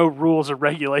there was no rules or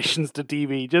regulations to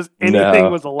TV. Just anything No.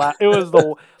 was allowed. It was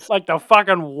the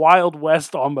fucking Wild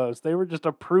West almost. They were just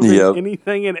approving Yep.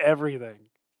 anything and everything.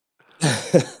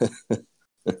 The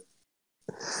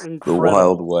Incredible.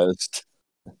 Wild West.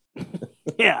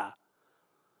 Yeah.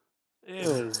 It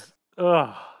was.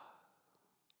 Ugh.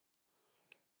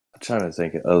 I'm trying to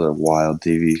think of other wild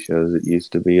TV shows that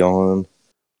used to be on.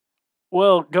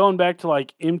 Well, going back to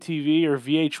like MTV or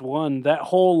VH1, that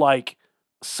whole like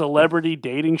celebrity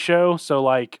dating show, so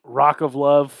like Rock of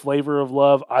Love, Flavor of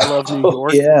Love, I Love New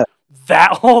York, Yeah.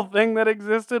 that whole thing that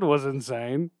existed was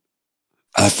insane.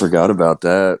 I forgot about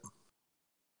that.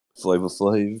 Flavor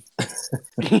Flav.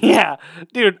 Yeah,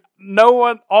 dude, no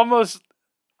one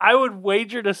I would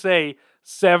wager to say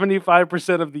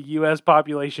 75% of the US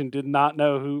population did not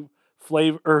know who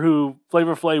Flavor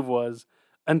Flav was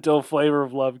until Flavor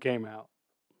of Love came out.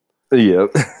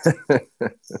 Yep.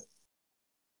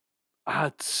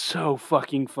 It's so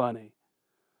fucking funny.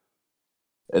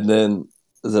 And then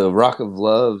the Rock of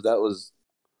Love, that was,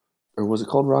 or was it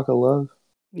called Rock of Love?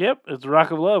 Yep, it's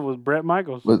Rock of Love with Bret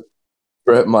Michaels. With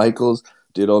Bret Michaels.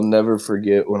 Dude, I'll never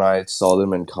forget when I saw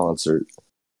them in concert.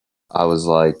 I was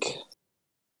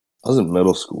in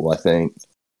middle school, I think.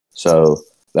 So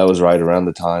that was right around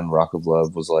the time Rock of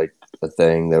Love was like a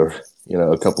thing. They were,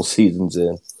 a couple seasons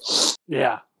in.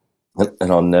 Yeah.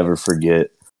 And I'll never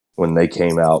forget when they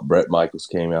came out, Bret Michaels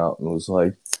came out and was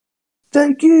like,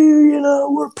 "Thank you,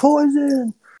 we're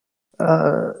Poison.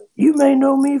 You may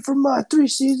know me from my 3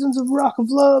 seasons of Rock of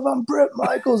Love. I'm Bret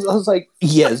Michaels." I was like,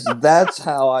 yes, that's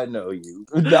how I know you.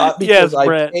 Not because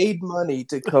I paid money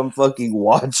to come fucking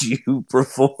watch you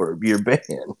perform your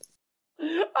band.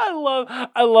 I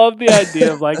love the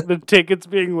idea of like the tickets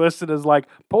being listed as like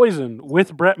Poison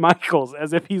with Bret Michaels,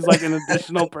 as if he's like an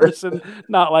additional person,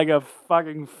 not like a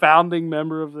fucking founding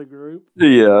member of the group.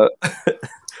 Yeah.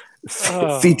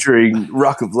 Featuring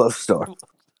Rock of Love star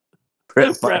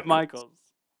Bret Michaels.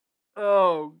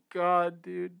 Oh God,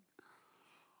 dude.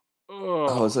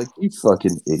 I was like, you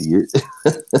fucking idiot.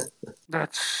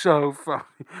 That's so funny.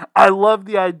 I love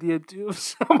the idea too of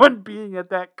someone being at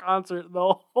that concert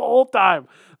the whole time,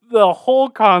 the whole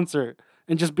concert,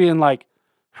 and just being like,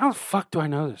 "How the fuck do I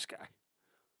know this guy?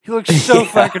 He looks so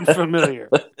fucking familiar."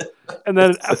 And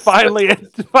then finally at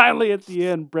the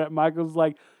end, Bret Michaels is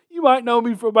like, "You might know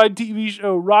me from my TV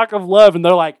show Rock of Love," and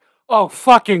they're like, "Oh,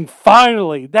 fucking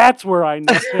finally! That's where I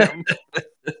know him."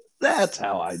 That's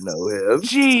how I know him.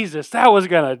 Jesus, that was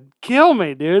gonna kill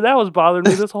me, dude. That was bothering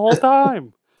me this whole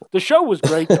time. The show was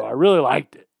great, though. I really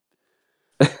liked it.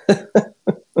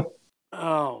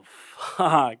 Oh,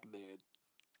 fuck, dude.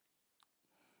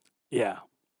 Yeah.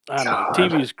 I don't know.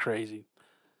 TV is crazy.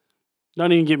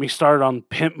 Don't even get me started on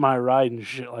Pimp My Ride and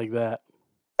shit like that.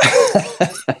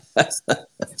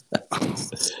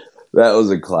 That was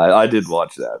a class. I did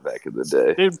watch that back in the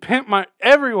day. Dude,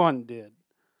 everyone did.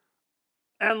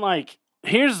 And like,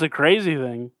 here's the crazy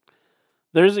thing.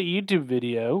 There's a YouTube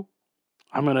video.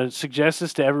 I'm going to suggest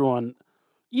this to everyone.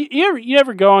 You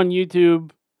ever go on YouTube?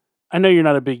 I know you're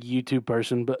not a big YouTube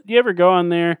person, but you ever go on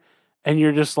there and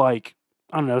you're just like,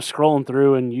 I don't know, scrolling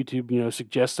through and YouTube,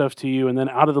 suggests stuff to you. And then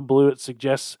out of the blue, it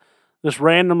suggests this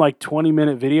random like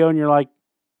 20-minute video. And you're like,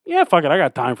 yeah, fuck it. I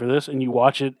got time for this. And you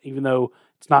watch it, even though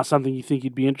it's not something you think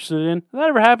you'd be interested in. Has that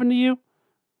ever happened to you?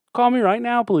 Call me right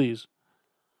now, please.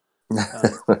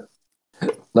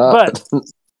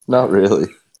 Not really.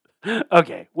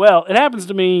 Okay, well, it happens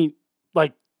to me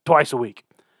like twice a week.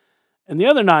 And the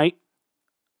other night,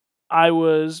 I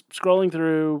was scrolling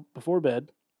through before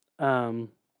bed, and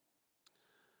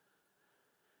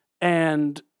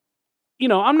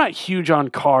I'm not huge on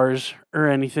cars or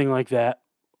anything like that,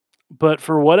 but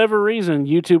for whatever reason,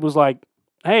 YouTube was like,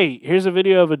 "Hey, here's a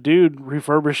video of a dude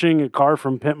refurbishing a car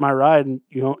from Pimp My Ride, and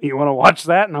you want to watch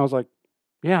that?" And I was like,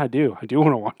 "Yeah, I do. I do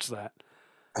want to watch that."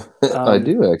 I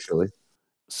do actually.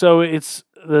 So it's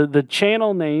the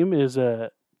channel name is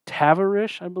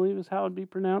Tavarish, I believe is how it'd be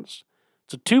pronounced.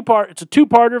 It's a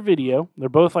two-parter video. They're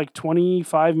both like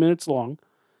 25 minutes long.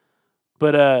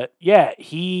 But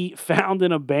he found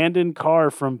an abandoned car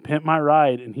from Pimp My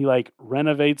Ride and he like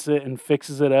renovates it and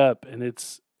fixes it up, and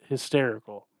it's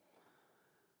hysterical.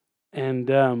 And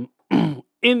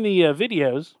in the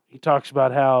videos, he talks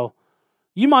about how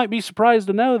you might be surprised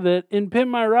to know that in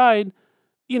Pimp My Ride,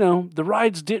 the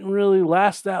rides didn't really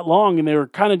last that long and they were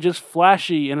kind of just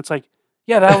flashy. And it's like,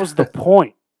 yeah, that was the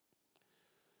point.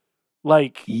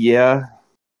 Like, yeah,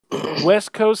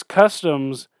 West Coast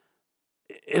Customs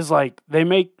is like they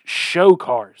make show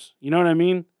cars. You know what I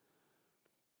mean?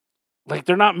 Like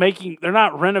they're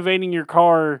not renovating your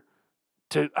car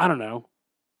to, I don't know.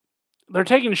 They're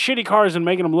taking shitty cars and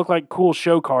making them look like cool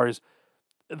show cars.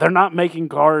 They're not making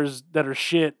cars that are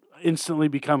shit instantly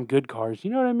become good cars.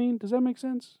 You know what I mean? Does that make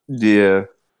sense? Yeah.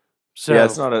 So Yeah,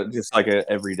 it's not just like an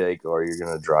everyday car you're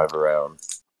gonna drive around.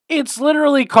 it's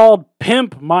literally called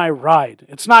Pimp My Ride.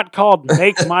 It's not called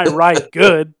Make My Ride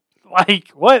Good. Like,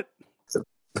 what?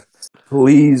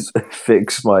 Please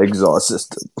fix my exhaust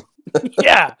system.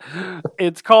 Yeah.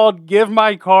 It's called Give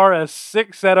My Car a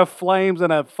 6 set of flames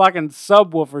and a fucking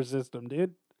subwoofer system,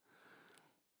 dude.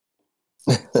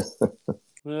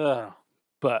 Ugh.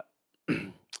 But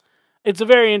it's a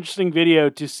very interesting video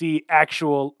to see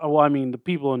actual. Well, I mean, the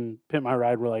people in Pimp My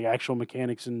Ride were like actual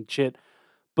mechanics and shit.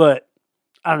 But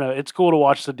I don't know. It's cool to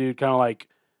watch the dude kind of like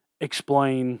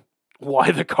explain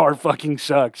why the car fucking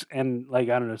sucks and like,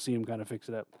 I don't know, see him kind of fix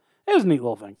it up. It was a neat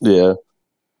little thing. Yeah.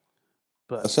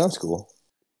 But That sounds cool.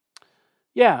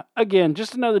 yeah, again,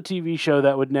 just another TV show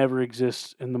that would never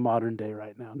exist in the modern day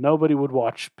right now. Nobody would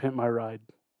watch Pimp My Ride.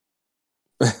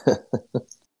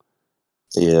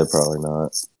 Yeah, probably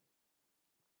not.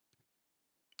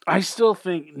 I still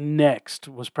think Next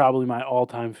was probably my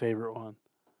all-time favorite one.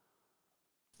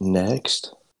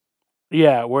 Next?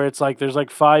 Yeah, where it's like there's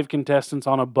like 5 contestants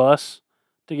on a bus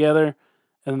together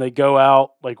and they go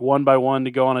out like one by one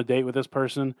to go on a date with this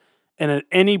person, and at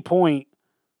any point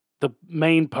the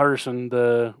main person,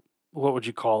 what would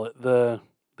you call it? The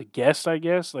guest, I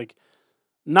guess, like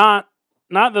not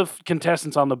the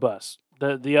contestants on the bus,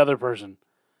 the other person.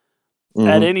 Mm-hmm.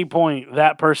 At any point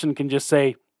that person can just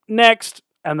say next,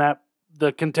 and that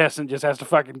the contestant just has to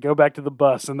fucking go back to the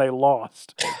bus and they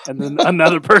lost. And then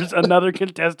another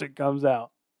contestant comes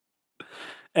out.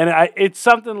 And it's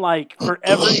something like for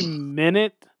every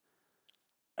minute,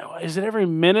 is it every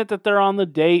minute that they're on the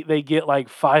date, they get like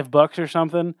 $5 or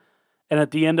something? And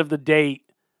at the end of the date,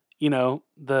 you know,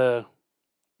 the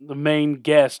main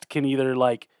guest can either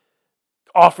like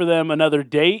offer them another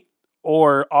date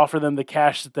or offer them the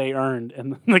cash that they earned,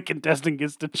 and the contestant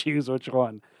gets to choose which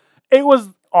one. It was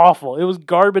awful. It was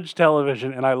garbage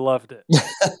television, and I loved it.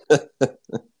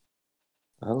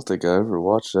 I don't think I ever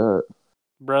watched that.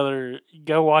 Brother,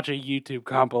 go watch a YouTube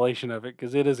compilation of it,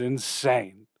 because it is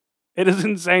insane. It is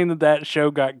insane that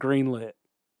show got greenlit.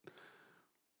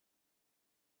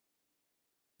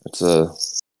 It's a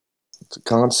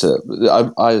concept.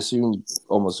 I assume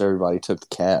almost everybody took the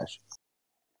cash.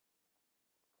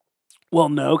 Well,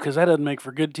 no, because that doesn't make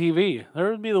for good TV.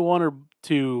 There would be the one or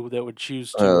two that would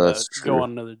choose to go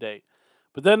on another date.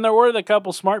 But then there were the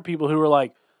couple smart people who were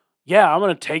like, yeah, I'm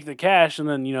going to take the cash. And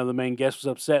then, the main guest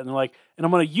was upset. And they're like, and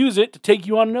I'm going to use it to take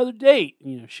you on another date.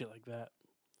 Shit like that.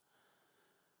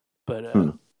 But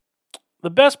the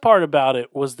best part about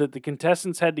it was that the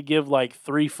contestants had to give like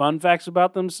 3 fun facts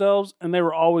about themselves. And they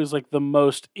were always like the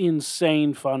most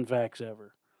insane fun facts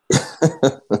ever.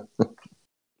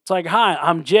 It's like, hi,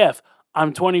 I'm Jeff.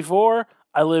 I'm 24.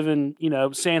 I live in,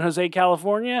 San Jose,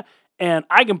 California, and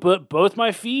I can put both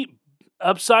my feet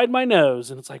upside my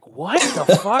nose. And it's like, what the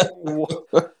fuck?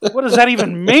 What does that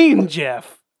even mean,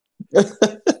 Jeff?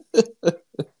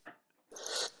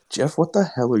 Jeff, what the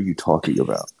hell are you talking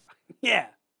about? Yeah.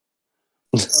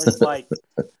 Or it's like,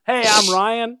 hey, I'm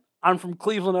Ryan. I'm from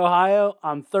Cleveland, Ohio.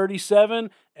 I'm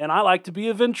 37, and I like to be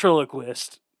a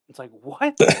ventriloquist. It's like,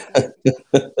 what?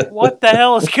 What the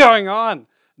hell is going on?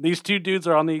 These two dudes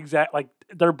are on the exact, like,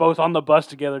 they're both on the bus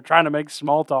together trying to make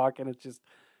small talk, and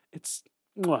it's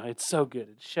so good.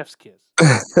 It's chef's kiss.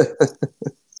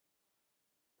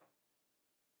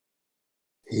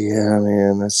 Yeah,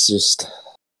 man, that's just...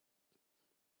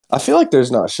 I feel like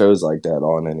there's not shows like that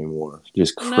on anymore.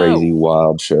 Just crazy,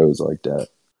 wild shows like that.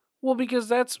 Well,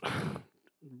 because I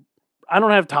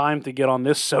don't have time to get on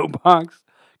this soapbox,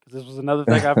 because this was another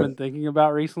thing I've been thinking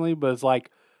about recently, but it's like,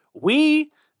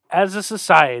 we, as a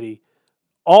society,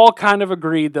 all kind of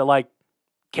agreed that, like,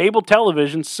 cable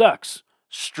television sucks.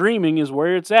 Streaming is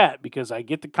where it's at, because I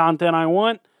get the content I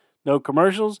want, no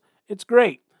commercials, it's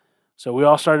great. So we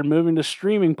all started moving to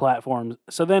streaming platforms.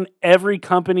 So then every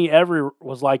company ever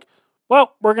was like,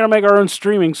 well, we're going to make our own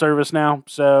streaming service now,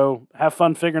 so have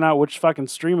fun figuring out which fucking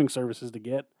streaming services to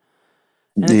get.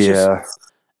 And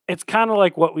it's kind of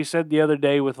like what we said the other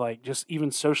day with, like, just even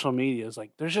social media. It's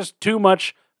like, there's just too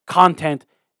much content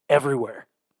everywhere.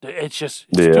 It's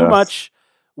too much.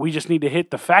 We just need to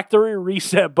hit the factory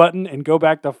reset button and go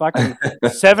back to fucking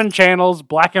 7 channels,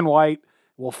 black and white.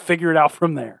 We'll figure it out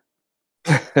from there.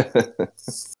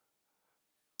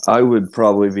 I would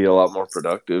probably be a lot more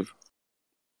productive.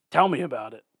 Tell me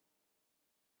about it.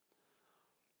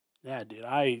 Yeah, dude.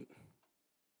 I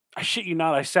shit you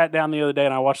not. I sat down the other day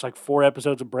and I watched like 4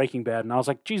 episodes of Breaking Bad, and I was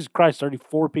like, Jesus Christ, already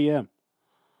 4 p.m.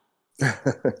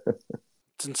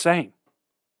 It's insane.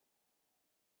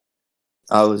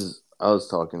 I was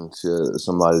talking to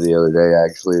somebody the other day.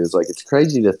 Actually, it's like it's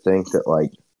crazy to think that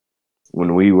like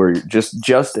when we were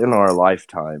just in our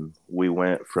lifetime, we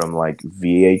went from like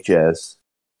VHS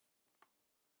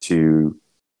to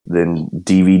then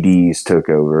DVDs took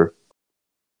over,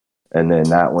 and then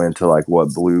that went to like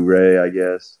what Blu-ray, I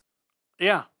guess,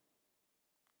 Yeah.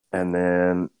 and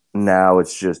then now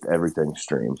it's just everything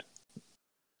streamed.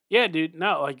 Yeah, dude.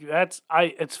 No, like it's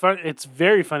fun. It's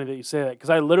very funny that you say that because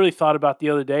I literally thought about the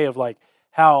other day of like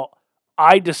how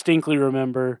I distinctly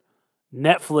remember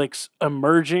Netflix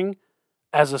emerging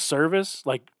as a service,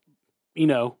 like, you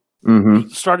know, Mm-hmm.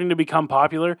 starting to become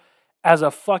popular as a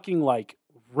fucking like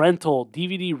rental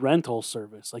DVD rental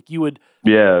service. Like Yeah,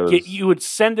 it was. you would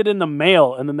send it in the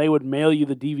mail and then they would mail you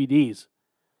the DVDs.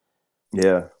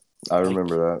 Yeah, I Like,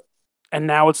 remember that. and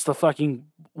now it's the fucking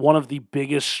one of the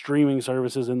biggest streaming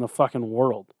services in the fucking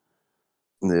world.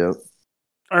 Yep.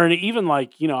 Or even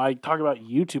like, I talk about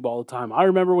YouTube all the time. I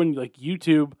remember when like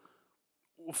YouTube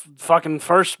fucking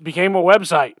first became a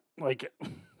website. Like,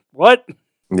 what?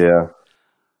 Yeah.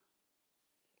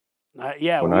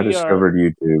 Yeah, When I we are. discovered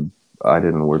YouTube, I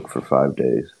didn't work for 5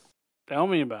 days. Tell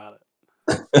me about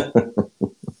it.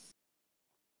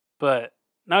 But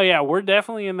no, yeah, we're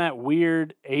definitely in that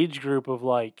weird age group of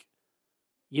like,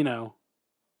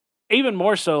 even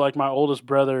more so like my oldest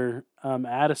brother,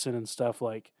 Addison and stuff.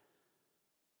 Like,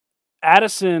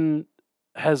 Addison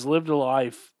has lived a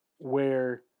life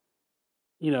where,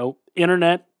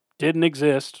 internet didn't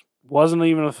exist, wasn't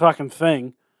even a fucking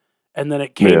thing, and then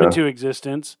it came Yeah. into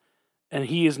existence, and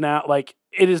he is now like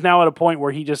it is now at a point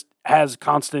where he just has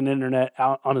constant internet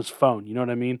out on his phone. You know what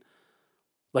I mean?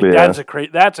 Like Yeah.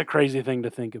 that's a crazy thing to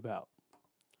think about.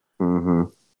 Mm-hmm.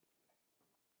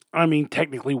 I mean,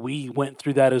 technically we went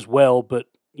through that as well, but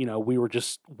we were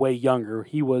just way younger.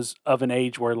 He was of an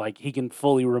age where like he can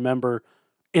fully remember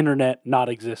internet not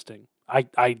existing. I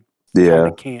kind Yeah.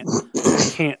 of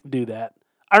can't do that.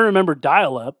 I remember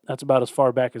dial up. That's about as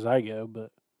far back as I go,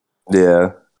 but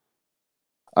Yeah.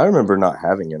 I remember not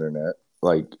having internet.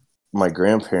 Like my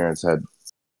grandparents had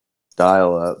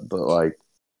dial up, but like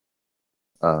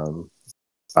I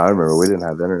remember we didn't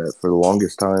have internet for the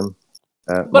longest time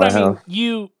at but I my mean, house.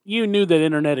 you knew that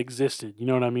internet existed. You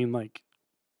know what I mean? Like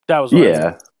that was what I mean.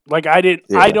 Yeah. Like I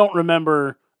Yeah. don't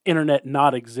remember internet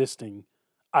not existing.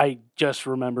 I just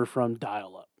remember from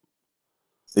dial up.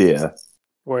 Yeah.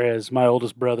 Whereas my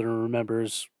oldest brother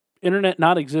remembers internet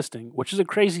not existing, which is a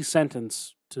crazy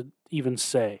sentence to even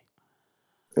say.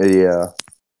 Yeah.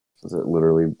 'Cause it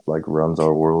literally like runs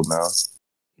our world now.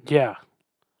 Yeah.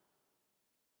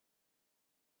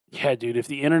 Yeah, dude, if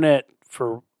the internet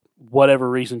for whatever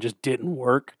reason just didn't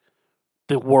work,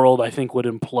 the world I think would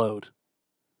implode.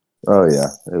 Oh yeah.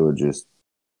 It would just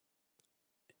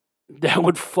That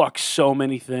would fuck so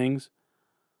many things.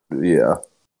 yeah.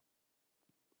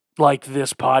 Like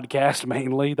this podcast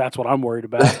mainly. That's what I'm worried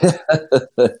about.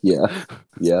 Yeah.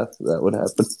 Yeah, that would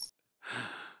happen.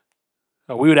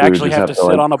 We would We would actually just have to sit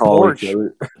like on a call each porch.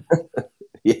 other.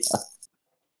 Yeah.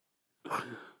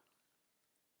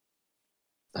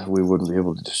 We wouldn't be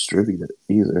able to distribute it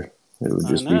either. It would I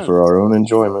just be know. for our own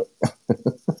enjoyment.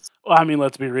 Well, I mean,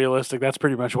 let's be realistic. That's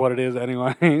pretty much what it is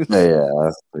anyway.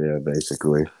 Yeah,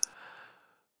 basically.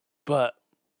 But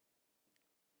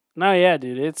no, yeah,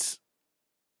 dude,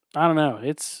 I don't know.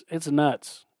 It's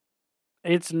nuts.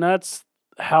 It's nuts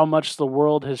how much the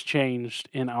world has changed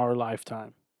in our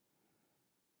lifetime.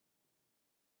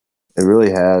 It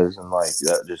really has, and like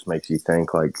that just makes you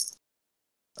think. Like,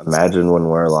 imagine when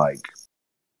we're like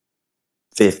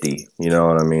 50. You know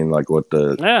what I mean? Like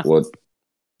Yeah. what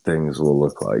things will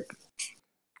look like.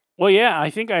 Well, yeah, I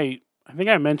think I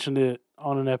mentioned it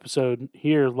on an episode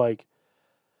here. Like,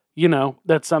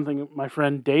 that's something my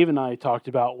friend Dave and I talked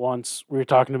about once. We were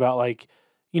talking about like,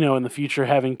 in the future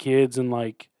having kids and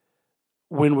like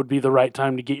when would be the right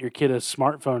time to get your kid a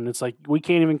smartphone. And it's like we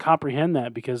can't even comprehend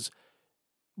that because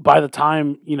by the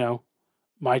time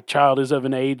my child is of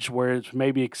an age where it's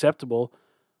maybe acceptable,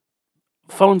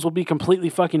 phones will be completely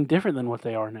fucking different than what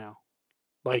they are now.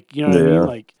 Like, you know what I mean? Yeah,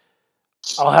 Like,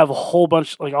 I'll have a whole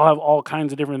bunch, like, I'll have all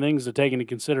kinds of different things to take into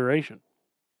consideration.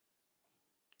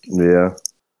 yeah,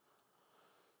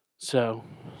 So,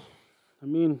 I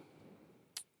mean,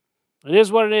 it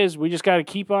is what it is. We just got to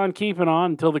keep on keeping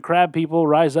on until the crab people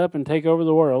rise up and take over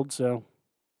the world. So,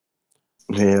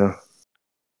 yeah.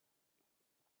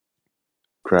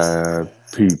 Crab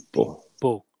people.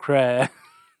 crab.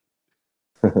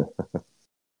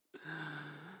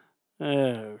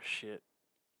 Oh shit.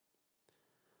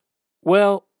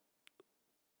 Well,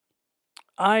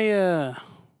 I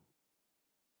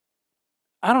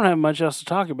I don't have much else to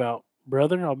talk about,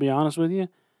 brother. I'll be honest with you,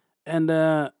 and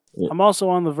Yeah, I'm also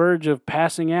on the verge of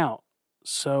passing out,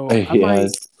 so yeah,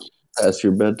 it's past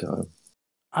your bedtime.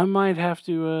 I might have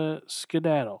to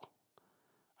skedaddle.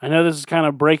 I know this is kind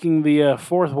of breaking the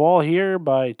fourth wall here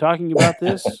by talking about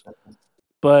this,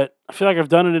 but I feel like I've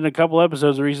done it in a couple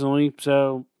episodes recently,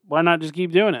 so why not just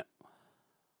keep doing it?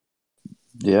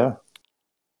 Yeah,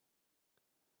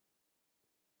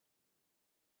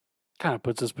 Kind of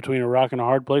puts us between a rock and a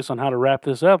hard place on how to wrap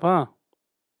this up, huh?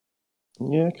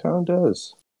 yeah, it kind of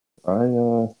does. I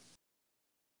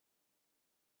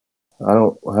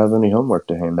don't have any homework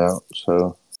to hand out,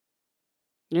 so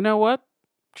You know what?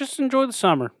 Just enjoy the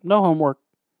summer. No homework.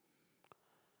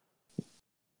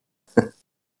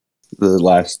 the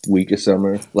last week of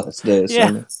summer, last day of Yeah,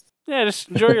 summer. yeah. Just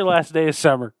enjoy your last day of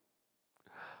summer.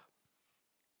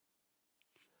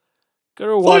 Go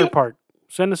to a water park.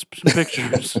 Send us some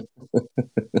pictures.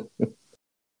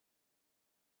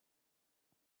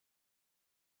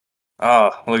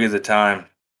 Oh, look at the time.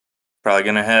 Probably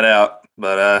gonna head out,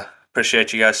 but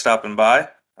appreciate you guys stopping by.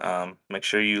 Make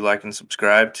sure you like and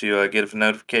subscribe to get a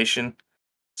notification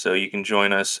so you can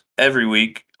join us every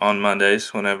week on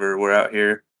Mondays whenever we're out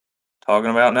here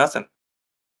talking about nothing.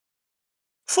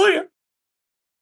 See ya.